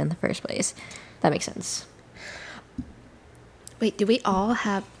his dad in the first place. That makes sense. Wait, do we all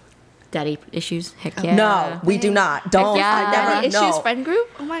have Daddy issues? Heck yeah. no, we do not. Don't. Yeah. I never daddy issues no. friend group?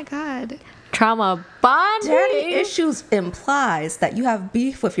 Oh my god. Trauma bonding. Daddy issues implies that you have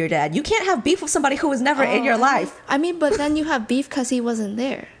beef with your dad. You can't have beef with somebody who was never in your life. I mean, but then you have beef because he wasn't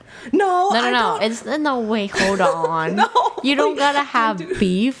there. No, No, I don't. It's no way. Hold on. No, you don't gotta I have do.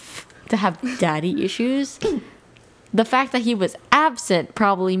 beef to have daddy issues. The fact that he was absent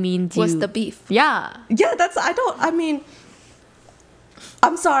probably means Was you. the beef? Yeah. Yeah, I mean,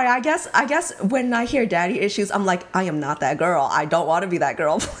 I'm sorry. I guess when I hear daddy issues, I'm like, I am not that girl. I don't want to be that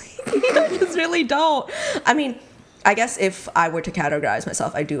girl. I just really don't. I mean, I guess if I were to categorize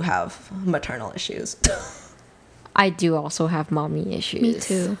myself, I do have maternal issues. I do also have mommy issues. Me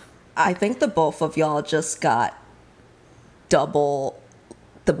too. I think the both of y'all just got double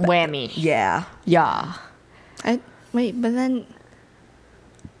the Whammy. Yeah. Yeah. Wait, but then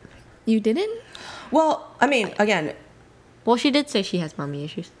you didn't? Well, I mean, again, Well, she did say she has mommy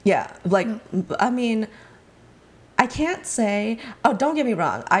issues. yeah, like, I mean, I can't say, oh, don't get me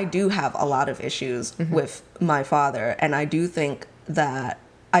wrong. I do have a lot of issues with my father. And I do think that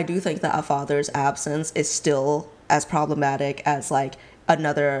a father's absence is still as problematic as like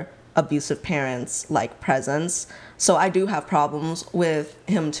another abusive parent's like presence. So I do have problems with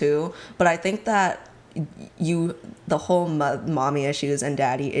him too. But I think that the whole mommy issues and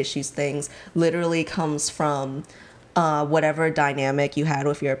daddy issues things literally comes from whatever dynamic you had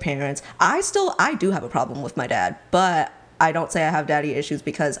with your parents. I do have a problem with my dad, but I don't say I have daddy issues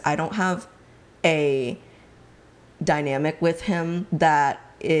because I don't have a dynamic with him that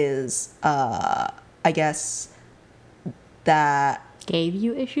is, I guess, that Gave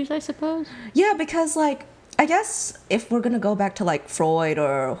you issues, I suppose? yeah, because like I guess if we're gonna go back to like Freud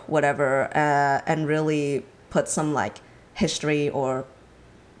or whatever and really put some like history or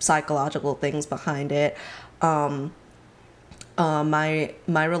psychological things behind it, my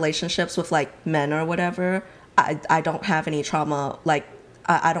relationships with like men or whatever, I don't have any trauma. Like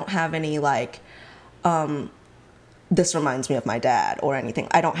I don't have any like this reminds me of my dad or anything.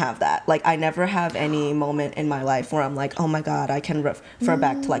 I don't have that. Like I never have any moment in my life where I'm like, oh my god, I can refer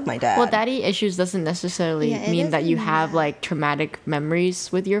back to like my dad. Well, daddy issues doesn't necessarily Yeah, it mean that you doesn't, have like traumatic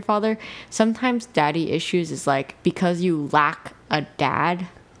memories with your father. Sometimes daddy issues is like because you lack a dad.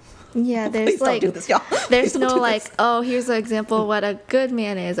 Yeah, Please there's don't like do this, y'all. there's Please don't no do like, this. oh, here's an example of what a good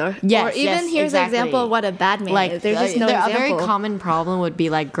man is, or Yes, or even yes, here's an exactly. example of what a bad man Like is. There's just no a example. very common problem would be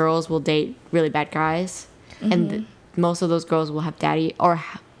like girls will date really bad guys, and most of those girls will have daddy or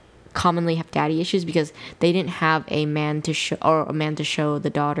commonly have daddy issues because they didn't have a man to show the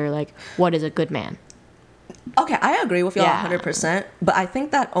daughter like what is a good man. Okay, I agree with y'all Yeah. 100%, but I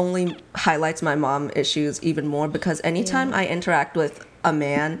think that only highlights my mom issues even more because anytime I interact with a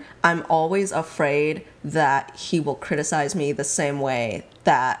man, I'm always afraid that he will criticize me the same way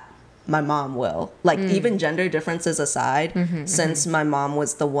that my mom will. Like, even gender differences aside, since my mom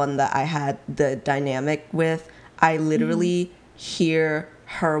was the one that I had the dynamic with, I literally hear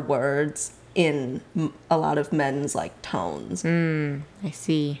her words in a lot of men's, like, tones. I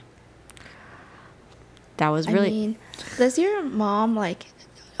see. That was I really mean, does your mom like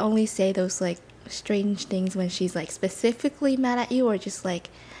only say those like strange things when she's like specifically mad at you, or just like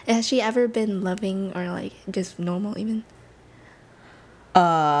has she ever been loving or like just normal even?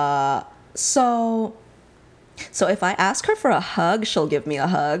 So if I ask her for a hug, she'll give me a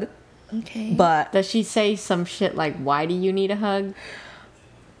hug. Okay. But Does she say some shit like, why do you need a hug?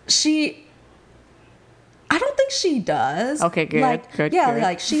 I don't think she does. Okay, good, Like, good, yeah, good.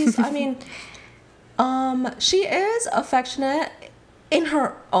 like she's, I mean, she is affectionate in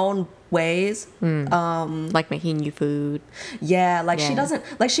her own ways. Like making you food? Yeah, like she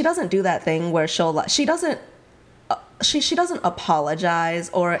Yeah. doesn't do that thing where she'll like, she doesn't apologize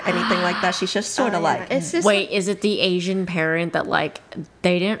or anything like that. She's just sort of like, it's just Wait, is it the Asian parent that like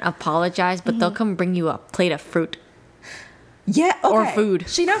they didn't apologize, but they'll come bring you a plate of fruit? yeah, okay. or food.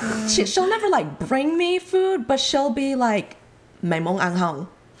 She'll never like bring me food, but she'll be like, "Mày mong ăn không?"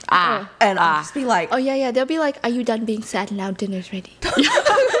 Ah, And I'll just be like, oh yeah, they'll be like, are you done being sad now? Dinner's ready.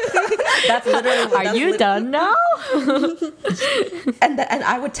 "That's literally." are you done now? And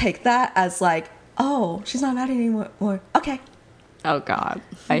I would take that as like, oh, she's not mad anymore. Or, okay. Oh God,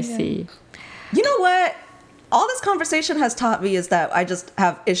 I see. You know what? All this conversation has taught me is that I just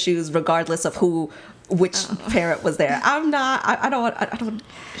have issues regardless of which parent was there. I don't.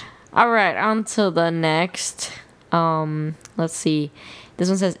 All right, on to the next. Let's see. This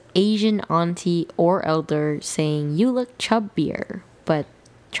one says Asian auntie or elder saying you look chubbier, but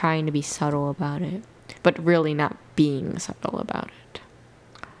trying to be subtle about it, but really not being subtle about it.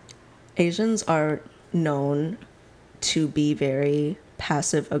 Asians are known to be very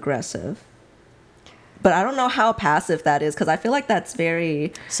passive aggressive. But I don't know how passive that is because I feel like that's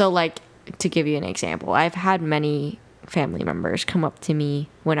very... So, like, to give you an example, I've had many family members come up to me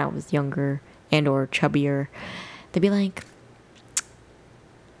when I was younger and or chubbier. They'd be like,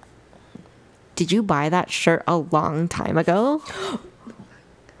 did you buy that shirt a long time ago?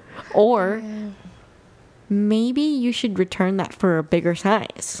 Or maybe you should return that for a bigger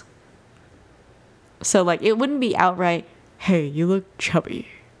size. So, like, it wouldn't be outright, hey, you look chubby.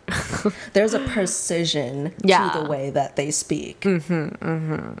 There's a precision Yeah. to the way that they speak.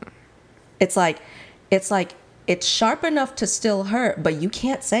 It's like it's sharp enough to still hurt, but you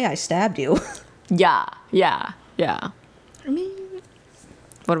can't say I stabbed you. Yeah. I mean,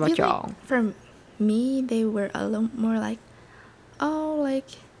 What about I feel y'all? like for me, they were a little more like, oh, like,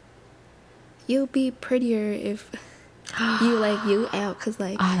 you'll be prettier if you, like, you out. Because,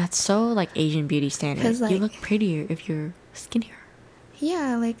 like, Ah, that's so, like, Asian beauty standard. 'Cause, You like- look prettier if you're skinnier.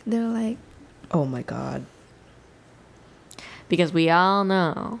 yeah, like, they're like, Oh my god. Because we all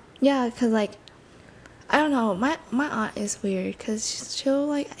know. yeah, because, like, I don't know, my aunt is weird because she'll,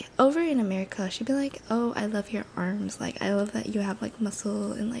 like, over in America, she'd be like, oh, I love your arms. Like, I love that you have, like,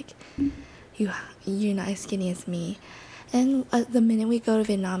 muscle and, like, you're not as skinny as me. And the minute we go to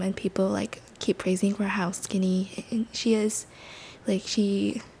Vietnam and people, like, keep praising her how skinny she is, like,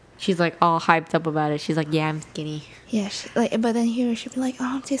 She's, like, all hyped up about it. She's like, yeah, I'm skinny. yeah, like, but then here she'll be like,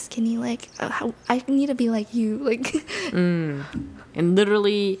 oh, I'm too skinny. Like, I need to be like you. Like, And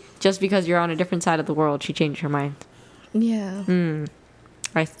literally, just because you're on a different side of the world, she changed her mind. yeah.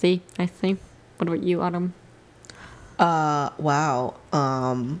 I see. What about you, Autumn? Wow.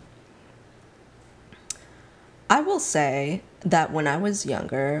 I will say that when I was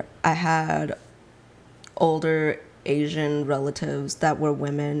younger, I had older Asian relatives that were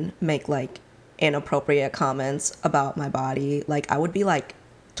women make like inappropriate comments about my body. Like I would be like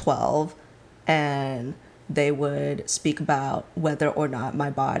 12 and they would speak about whether or not my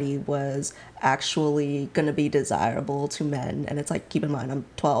body was actually going to be desirable to men. And it's like, keep in mind, I'm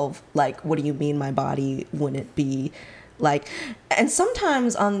 12. Like, what do you mean my body wouldn't be like? And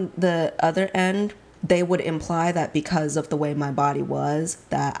sometimes on the other end, they would imply that because of the way my body was,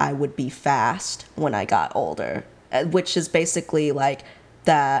 that I would be fast when I got older, which is basically like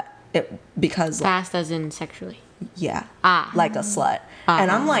that because Fast as in sexually. yeah, Ah. like a slut. And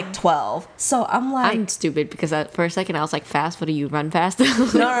I'm like 12, so I'm like, I'm stupid because for a second I was like, fast? What do you run fast? no,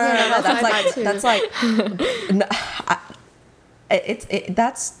 that's that's what I like thought too. that's like no,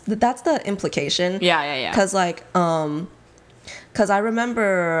 that's the implication. Yeah. Because like because I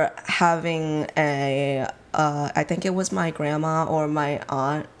remember having a I think it was my grandma or my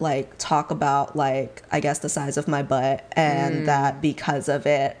aunt like talk about like I guess the size of my butt and that because of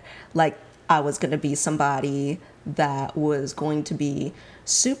it like I was gonna be somebody that was going to be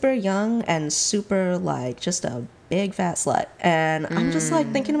super young and super like just a big fat slut. And I'm just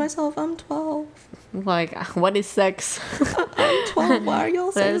like thinking to myself, I'm 12. Like, what is sex? I'm 12. Why are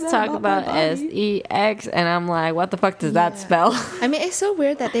y'all saying Let's that talk about about my body? sex. And I'm like, what the fuck does that Yeah. spell? I mean, it's so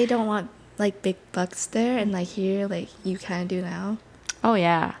weird that they don't want like big bucks there, and like here, like you kind of do now. Oh,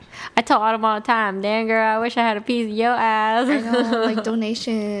 yeah. I tell Autumn all the time, damn girl, I wish I had a piece of your ass. I know, like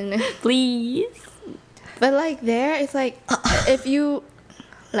donation. Please. But like there, it's like if you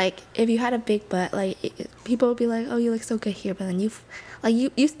had a big butt, like people would be like, "Oh, you look so good here," but then you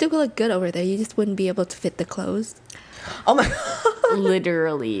still look good over there. You just wouldn't be able to fit the clothes. Oh my God.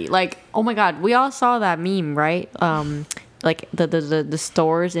 Literally. Like, oh my God, we all saw that meme, right? Like the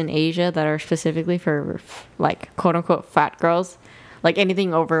stores in Asia that are specifically for like quote unquote fat girls. Like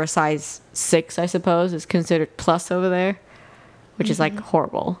anything over a size 6, I suppose, is considered plus over there, which is like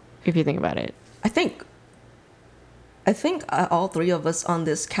horrible if you think about it. I think all three of us on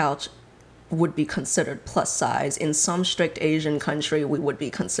this couch would be considered plus size. In some strict Asian country, we would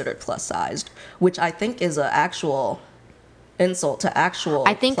be considered plus sized, which I think is an actual insult to actual.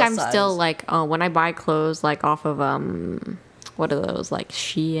 I think plus I'm size. still like when I buy clothes like off of what are those like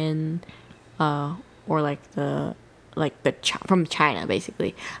Shein or like from China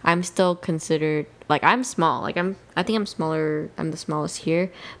basically. I'm still considered like I'm small. Like I think I'm smaller. I'm the smallest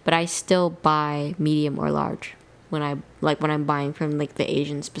here, but I still buy medium or large. when I'm buying from like the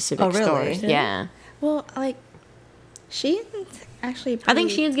Asian specific Oh, really? stores. Really? Yeah. Well, like, Shein's actually I think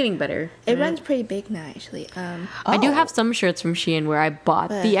pretty- Shein's getting better. It runs pretty big now, actually. I do Oh. have some shirts from Shein where I bought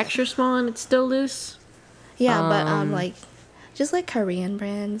the But- extra small and it's still loose. Yeah, but like, just like Korean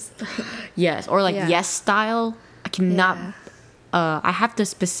brands. Yes, or like Yeah. Yes Style. I cannot. Yeah. I have to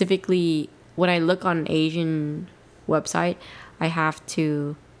specifically when I look on an Asian website, I have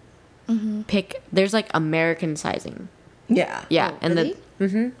to pick. There's like American sizing. Yeah. Yeah, Oh, and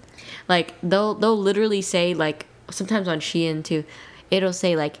really? like they'll literally say like sometimes on Shein too, it'll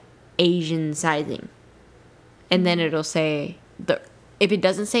say like Asian sizing, and then it'll say if it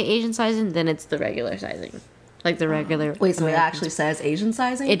doesn't say Asian sizing, then it's the regular sizing, like the regular. Wait, so it American actually says Asian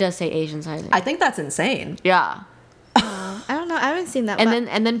sizing? It does say Asian sizing. I think that's insane. Yeah. I don't know. I haven't seen that. And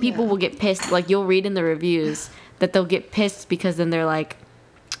but- then people will get pissed. Like you'll read in the reviews that they'll get pissed because then they're like,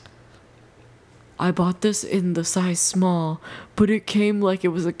 I bought this in the size small, but it came like it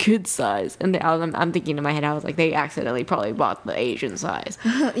was a kid size. And I'm thinking in my head, I was like, they accidentally probably bought the Asian size.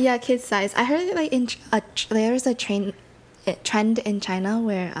 yeah, kid size. I heard like there's a trend in China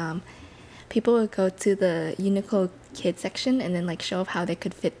where people would go to the Uniqlo kid section and then like show off how they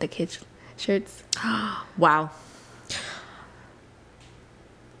could fit the kids shirts. Wow.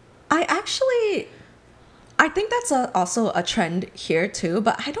 I think that's also a trend here too,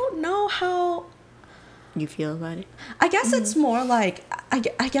 but I don't know how. You feel about it? I guess it's more like I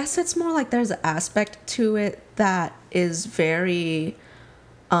guess it's more like there's an aspect to it that is very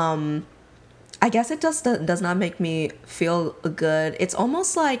I guess it just does not make me feel good. It's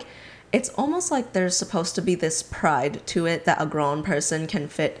almost like there's supposed to be this pride to it that a grown person can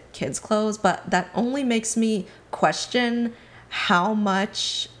fit kids clothes, but that only makes me question how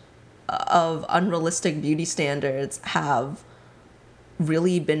much of unrealistic beauty standards have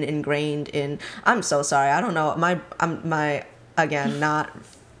really been ingrained in. I'm so sorry. I don't know. My again, not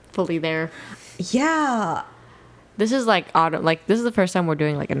Fully there. yeah. This is like autumn. Like this is the first time we're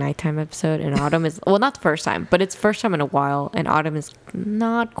doing like a nighttime episode, and autumn is not the first time, but it's first time in a while, and autumn is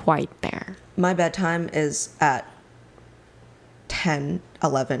not quite there. My bedtime is at 10,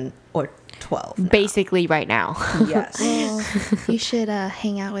 11, or 12. now. Basically, right now. Yes. Well, you should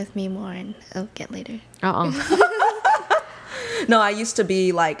hang out with me more and it'll get later. No, I used to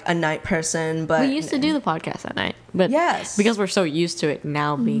be like a night person, but We used to do the podcast at night, but Yes. because we're so used to it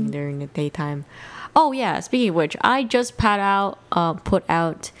now being during the daytime. Oh yeah, speaking of which, I just put out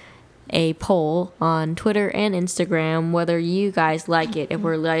a poll on Twitter and Instagram whether you guys like it if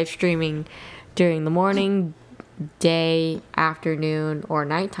we're live streaming during the morning, day, afternoon, or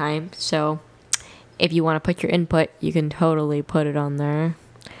nighttime. So if you want to put your input, you can totally put it on there.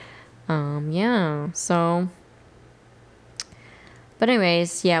 Yeah, so. But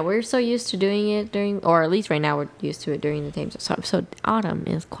anyways, yeah, we're so used to doing it during, or at least right now we're used to it during the time. So autumn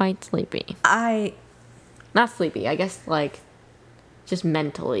is quite sleepy. Not sleepy, I guess like just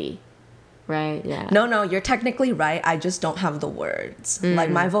mentally, right? Yeah. No, you're technically right. I just don't have the words.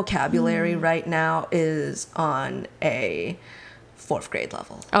 Like my vocabulary right now is on a 4th grade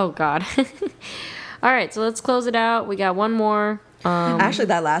level. Oh God. All right, so let's close it out. We got one more. Actually,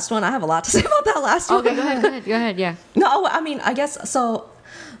 that last one, I have a lot to say about that last one. Okay, go ahead. Yeah. No, I mean, I guess so.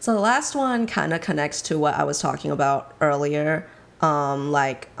 So the last one kind of connects to what I was talking about earlier.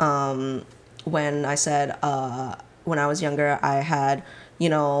 When I said when I was younger, I had,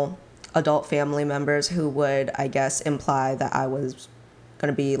 adult family members who would, I guess, imply that I was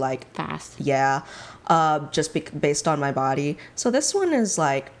gonna be like Fast. yeah, just based on my body. So this one is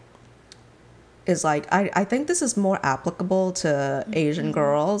like I think this is more applicable to Asian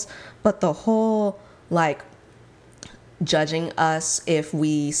girls, but the whole like judging us if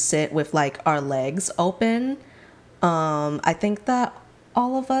we sit with like our legs open, I think that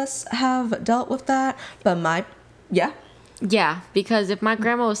all of us have dealt with that, but Yeah, because if my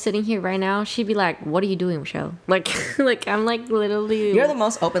grandma was sitting here right now, she'd be like, "What are you doing, Michelle?" Like, I'm like literally. you're the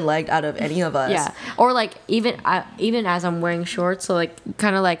most open-legged out of any of us. Yeah, or like even as I'm wearing shorts, so like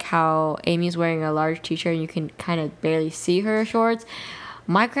kind of like how Amy's wearing a large t-shirt and you can kind of barely see her shorts.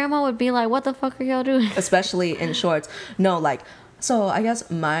 My grandma would be like, "What the fuck are y'all doing?" Especially in shorts. No, like, so I guess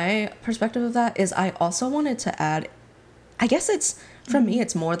my perspective of that is I also wanted to add, I guess for me,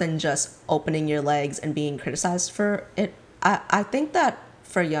 it's more than just opening your legs and being criticized for it. I think that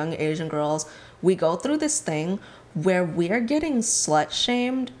for young Asian girls, we go through this thing where we're getting slut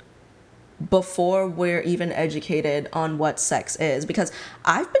shamed before we're even educated on what sex is. Because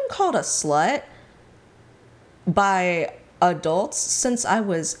I've been called a slut by adults since I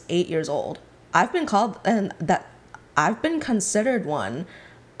was 8 years old. I've been called, and that I've been considered one.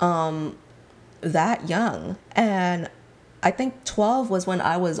 that young. And I think 12 was when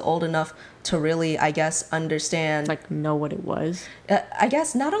I was old enough to really, I guess, understand. Like, know what it was. I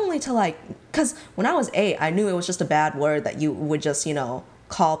guess not only to like, because when I was 8, I knew it was just a bad word that you would just,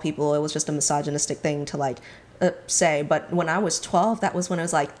 call people. It was just a misogynistic thing to like say. But when I was 12, that was when I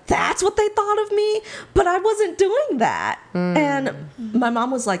was like, that's what they thought of me. But I wasn't doing that. And my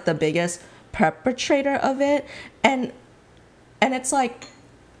mom was like the biggest perpetrator of it. And it's like,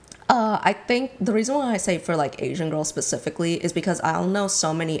 I think the reason why I say for like Asian girls specifically is because I'll know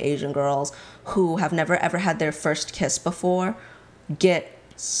so many Asian girls who have never ever had their first kiss before get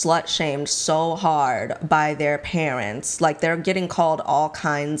slut shamed so hard by their parents. Like they're getting called all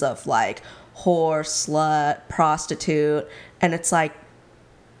kinds of like whore, slut, prostitute. And it's like,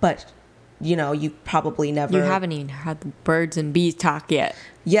 but you probably never. You haven't even had the birds and bees talk yet.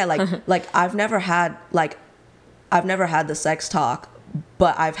 Yeah, like I've never had the sex talk,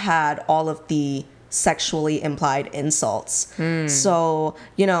 but I've had all of the sexually implied insults.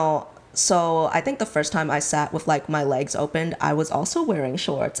 So I think the first time I sat with like my legs opened, I was also wearing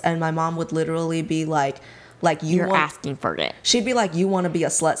shorts, and my mom would literally be like you're asking for it. She'd be like, you want to be a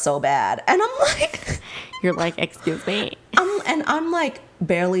slut so bad, and I'm like, you're like, excuse me. I'm like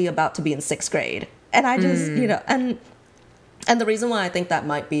barely about to be in 6th grade, and I just and the reason why I think that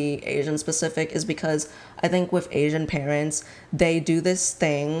might be Asian specific is because I think with Asian parents, they do this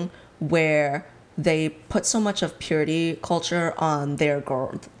thing where they put so much of purity culture on their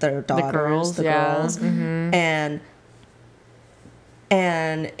daughters, the girls. Mm-hmm.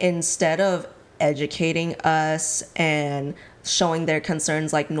 And instead of educating us and showing their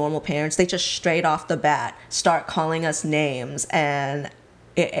concerns like normal parents, they just straight off the bat start calling us names. And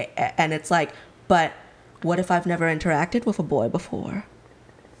it's like, but what if I've never interacted with a boy before?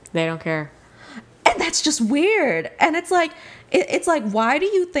 They don't care. And that's just weird. And it's like, why do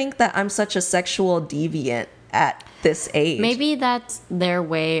you think that I'm such a sexual deviant at this age? Maybe that's their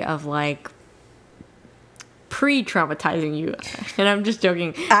way of like pre-traumatizing you. And I'm just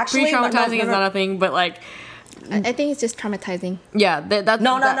joking. Actually, pre-traumatizing is not a thing, but like, I think it's just traumatizing. yeah, that's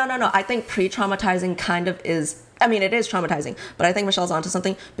no. I think pre-traumatizing kind of is. I mean, it is traumatizing, but I think Michelle's onto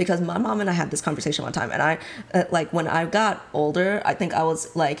something because my mom and I had this conversation one time, and I like when I got older, I think I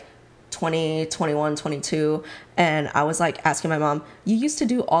was like 20, 21, 22, and I was like asking my mom, you used to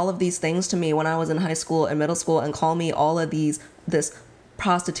do all of these things to me when I was in high school and middle school and call me all of this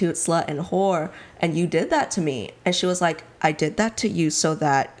prostitute, slut, and whore, and you did that to me. And she was like, I did that to you so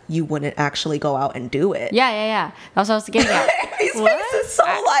that you wouldn't actually go out and do it. Yeah. That's what I was getting at. His face is so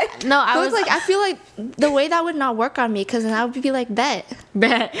like... No, I was like, I feel like the way that would not work on me, because then I would be like, bet.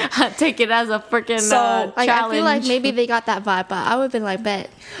 Take it as a freaking like, challenge. I feel like maybe they got that vibe, but I would have been like, bet.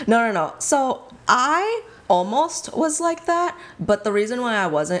 No. So I almost was like that, but the reason why I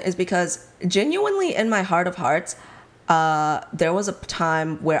wasn't is because genuinely in my heart of hearts, there was a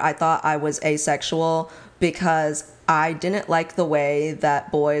time where I thought I was asexual because I didn't like the way that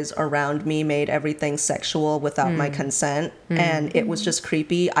boys around me made everything sexual without my consent, and it was just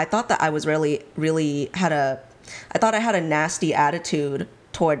creepy. I thought that I was really I thought I had a nasty attitude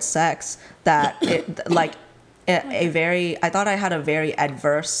towards sex, that it like I thought I had a very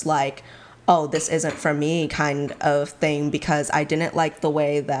adverse like, oh, this isn't for me kind of thing, because I didn't like the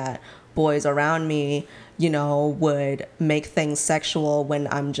way that boys around me, would make things sexual when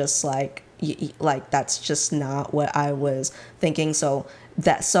I'm just like that's just not what I was thinking. So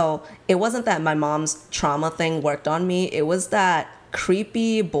it wasn't that my mom's trauma thing worked on me. It was that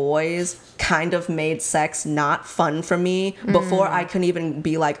creepy boys kind of made sex not fun for me before I could even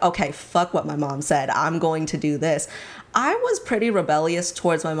be like, okay, fuck what my mom said, I'm going to do this. I was pretty rebellious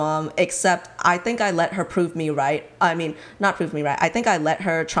towards my mom, except I think I let her prove me right. I mean, not prove me right. I think I let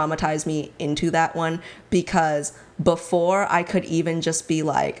her traumatize me into that one, because before I could even just be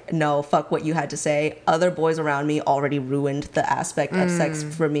like, no, fuck what you had to say, other boys around me already ruined the aspect of sex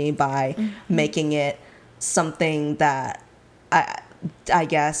for me by making it something that I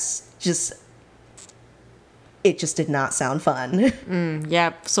guess it just did not sound fun.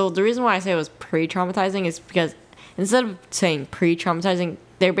 Yeah, so the reason why I say it was pre-traumatizing is because instead of saying pre-traumatizing,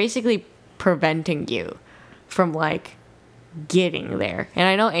 they're basically preventing you from like getting there. And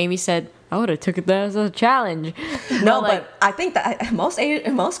I know Amy said, I would have took it as a challenge. No, but I think that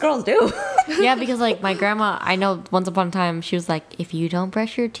most girls do. Yeah, because like my grandma, I know once upon a time, she was like, if you don't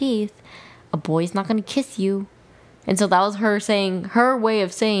brush your teeth, a boy's not going to kiss you. And so that was her way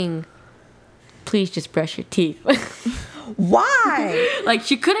of saying, please just brush your teeth. Why? Like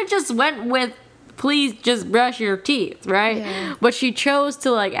she could have just went with, please just brush your teeth, right? Yeah. But she chose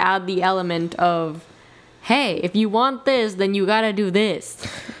to like add the element of, hey, if you want this, then you gotta do this.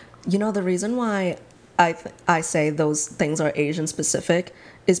 You know, the reason why I say those things are Asian specific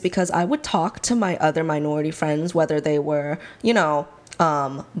is because I would talk to my other minority friends, whether they were, you know,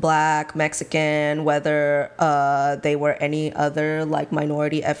 black, Mexican, whether they were any other like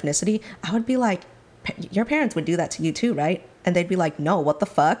minority ethnicity. I would be like, your parents would do that to you too, right? And they'd be like, no, what the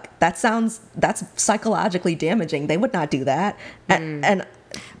fuck? That's psychologically damaging. They would not do that. And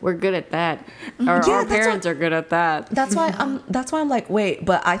We're good at that. Yeah, Our that's parents are good at that. that's why I'm like, wait,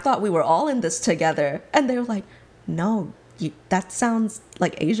 but I thought we were all in this together. And they were like, no, that sounds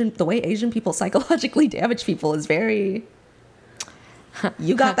like the way Asian people psychologically damage people is very,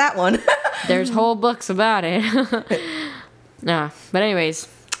 you got that one. There's whole books about it. Nah, but anyways,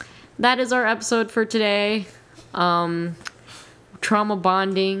 that is our episode for today. Trauma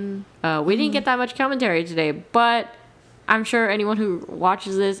bonding. We didn't get that much commentary today, but I'm sure anyone who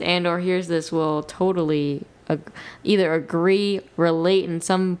watches this and or hears this will totally either agree, relate in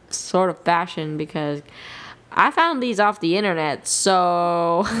some sort of fashion, because I found these off the internet,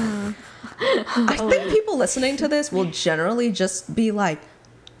 so... I think people listening to this will generally just be like,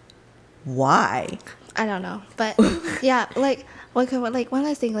 why? I don't know, but yeah, like one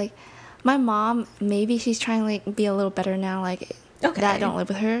last thing, like my mom, maybe she's trying to like be a little better now, like Okay. that I don't live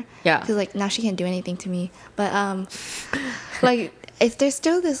with her. Yeah. Because like now she can't do anything to me, but like if there's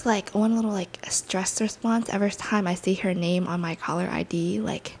still this like one little like stress response every time I see her name on my caller ID,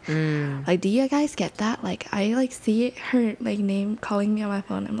 like do you guys get that? Like I like see her like name calling me on my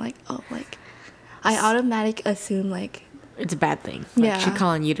phone, I'm like, oh, like I automatic assume like It's a bad thing. Like Yeah. she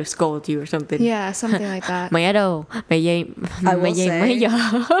calling you to scold you or something. yeah, something like that. Mayado.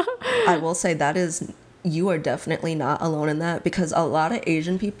 I will say that is, you are definitely not alone in that, because a lot of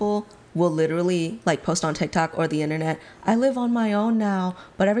Asian people will literally like post on TikTok or the internet, I live on my own now,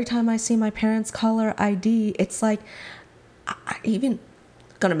 but every time I see my parents' caller ID, it's like, I even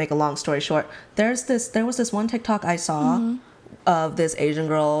gonna make a long story short, there was this one TikTok I saw of this Asian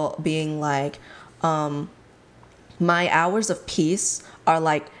girl being like, my hours of peace are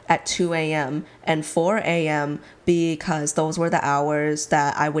like at 2 a.m. and 4 a.m. because those were the hours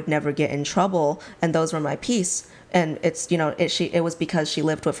that I would never get in trouble, and those were my peace. And it's, you know, it was because she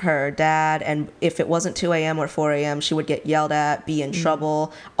lived with her dad, and if it wasn't 2 a.m. or 4 a.m., she would get yelled at, be in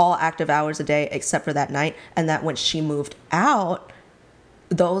trouble, all active hours a day except for that night. And that when she moved out,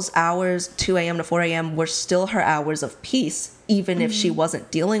 those hours, 2 a.m. to 4 a.m., were still her hours of peace, even if she wasn't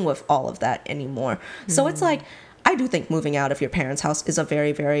dealing with all of that anymore. So it's like, I do think moving out of your parents' house is a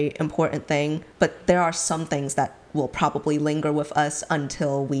very, very important thing, but there are some things that will probably linger with us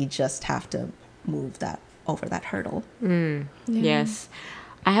until we just have to move over that hurdle. Yes.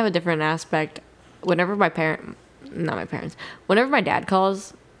 I have a different aspect. Whenever whenever my dad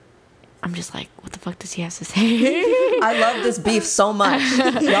calls, I'm just like, what the fuck does he have to say? I love this beef so much.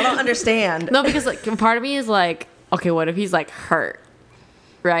 Y'all don't understand. No, because like part of me is like, okay, what if he's like hurt?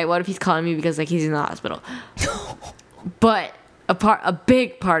 Right? What if he's calling me because like he's in the hospital? But a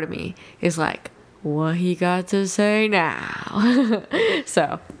big part of me is like, what he got to say now?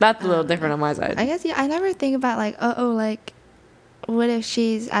 So that's a little different on my side. I guess, yeah, I never think about like, like what if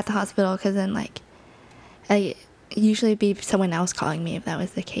she's at the hospital, because then like usually be someone else calling me if that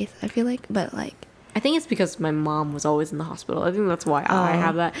was the case, I feel like. But like, I think it's because my mom was always in the hospital. I think that's why I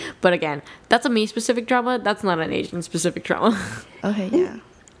have that. But again, that's a me specific trauma. That's not an Asian specific trauma. okay, yeah.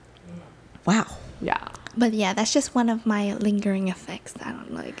 Wow. Yeah. But yeah, that's just one of my lingering effects that I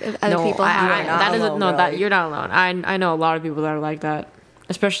don't like. If other people have it. not that isn't alone, no really. that you're not alone. I know a lot of people that are like that,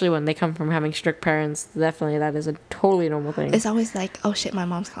 especially when they come from having strict parents. Definitely, that is a totally normal thing. It's always like, oh shit, my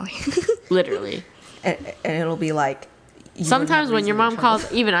mom's calling. Literally. And it'll be like, you Sometimes wouldn't when have your reason mom to trouble.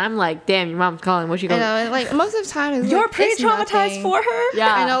 calls, even I'm like, damn, your mom's calling. What she I going? know, like most of the time it's You're like, it's pre-traumatized nothing. for her?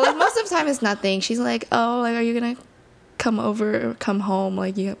 Yeah. I know, like most of the time it's nothing. She's like, oh, like, are you gonna come over or come home?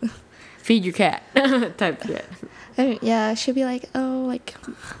 Like, you Feed your cat type shit. and yeah, she'll be like, oh, like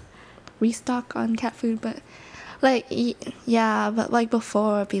restock on cat food, but like yeah, but like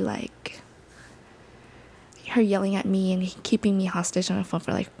before it'd be like her yelling at me and keeping me hostage on the phone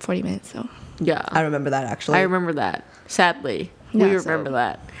for like 40 minutes. So Yeah. I remember that actually. I remember that. Sadly, Yeah, we so- remember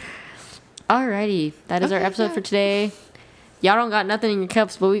that. Alrighty, that is our Okay, episode yeah. for today. Y'all don't got nothing in your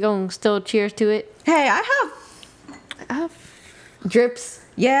cups, but we gonna still cheers to it. Hey, I have. Drips.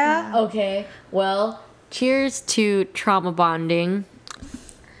 Yeah. Okay. Well, cheers to trauma bonding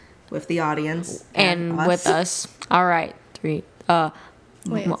With the audience. and with us. All right, 3. wait,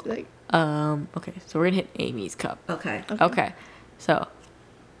 Mo- it's like Okay, so we're gonna hit Amy's cup. Okay. Okay, so.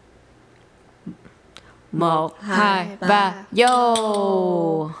 Mo Hi, hi ba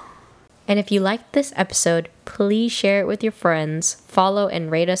yo. And if you liked this episode, please share it with your friends, follow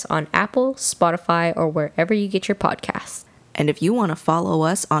and rate us on Apple, Spotify, or wherever you get your podcasts. And if you want to follow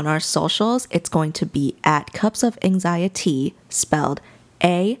us on our socials, it's going to be at Cups of Anxiety, spelled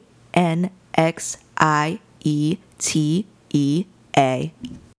ANXIETEA.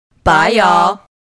 Bye, y'all.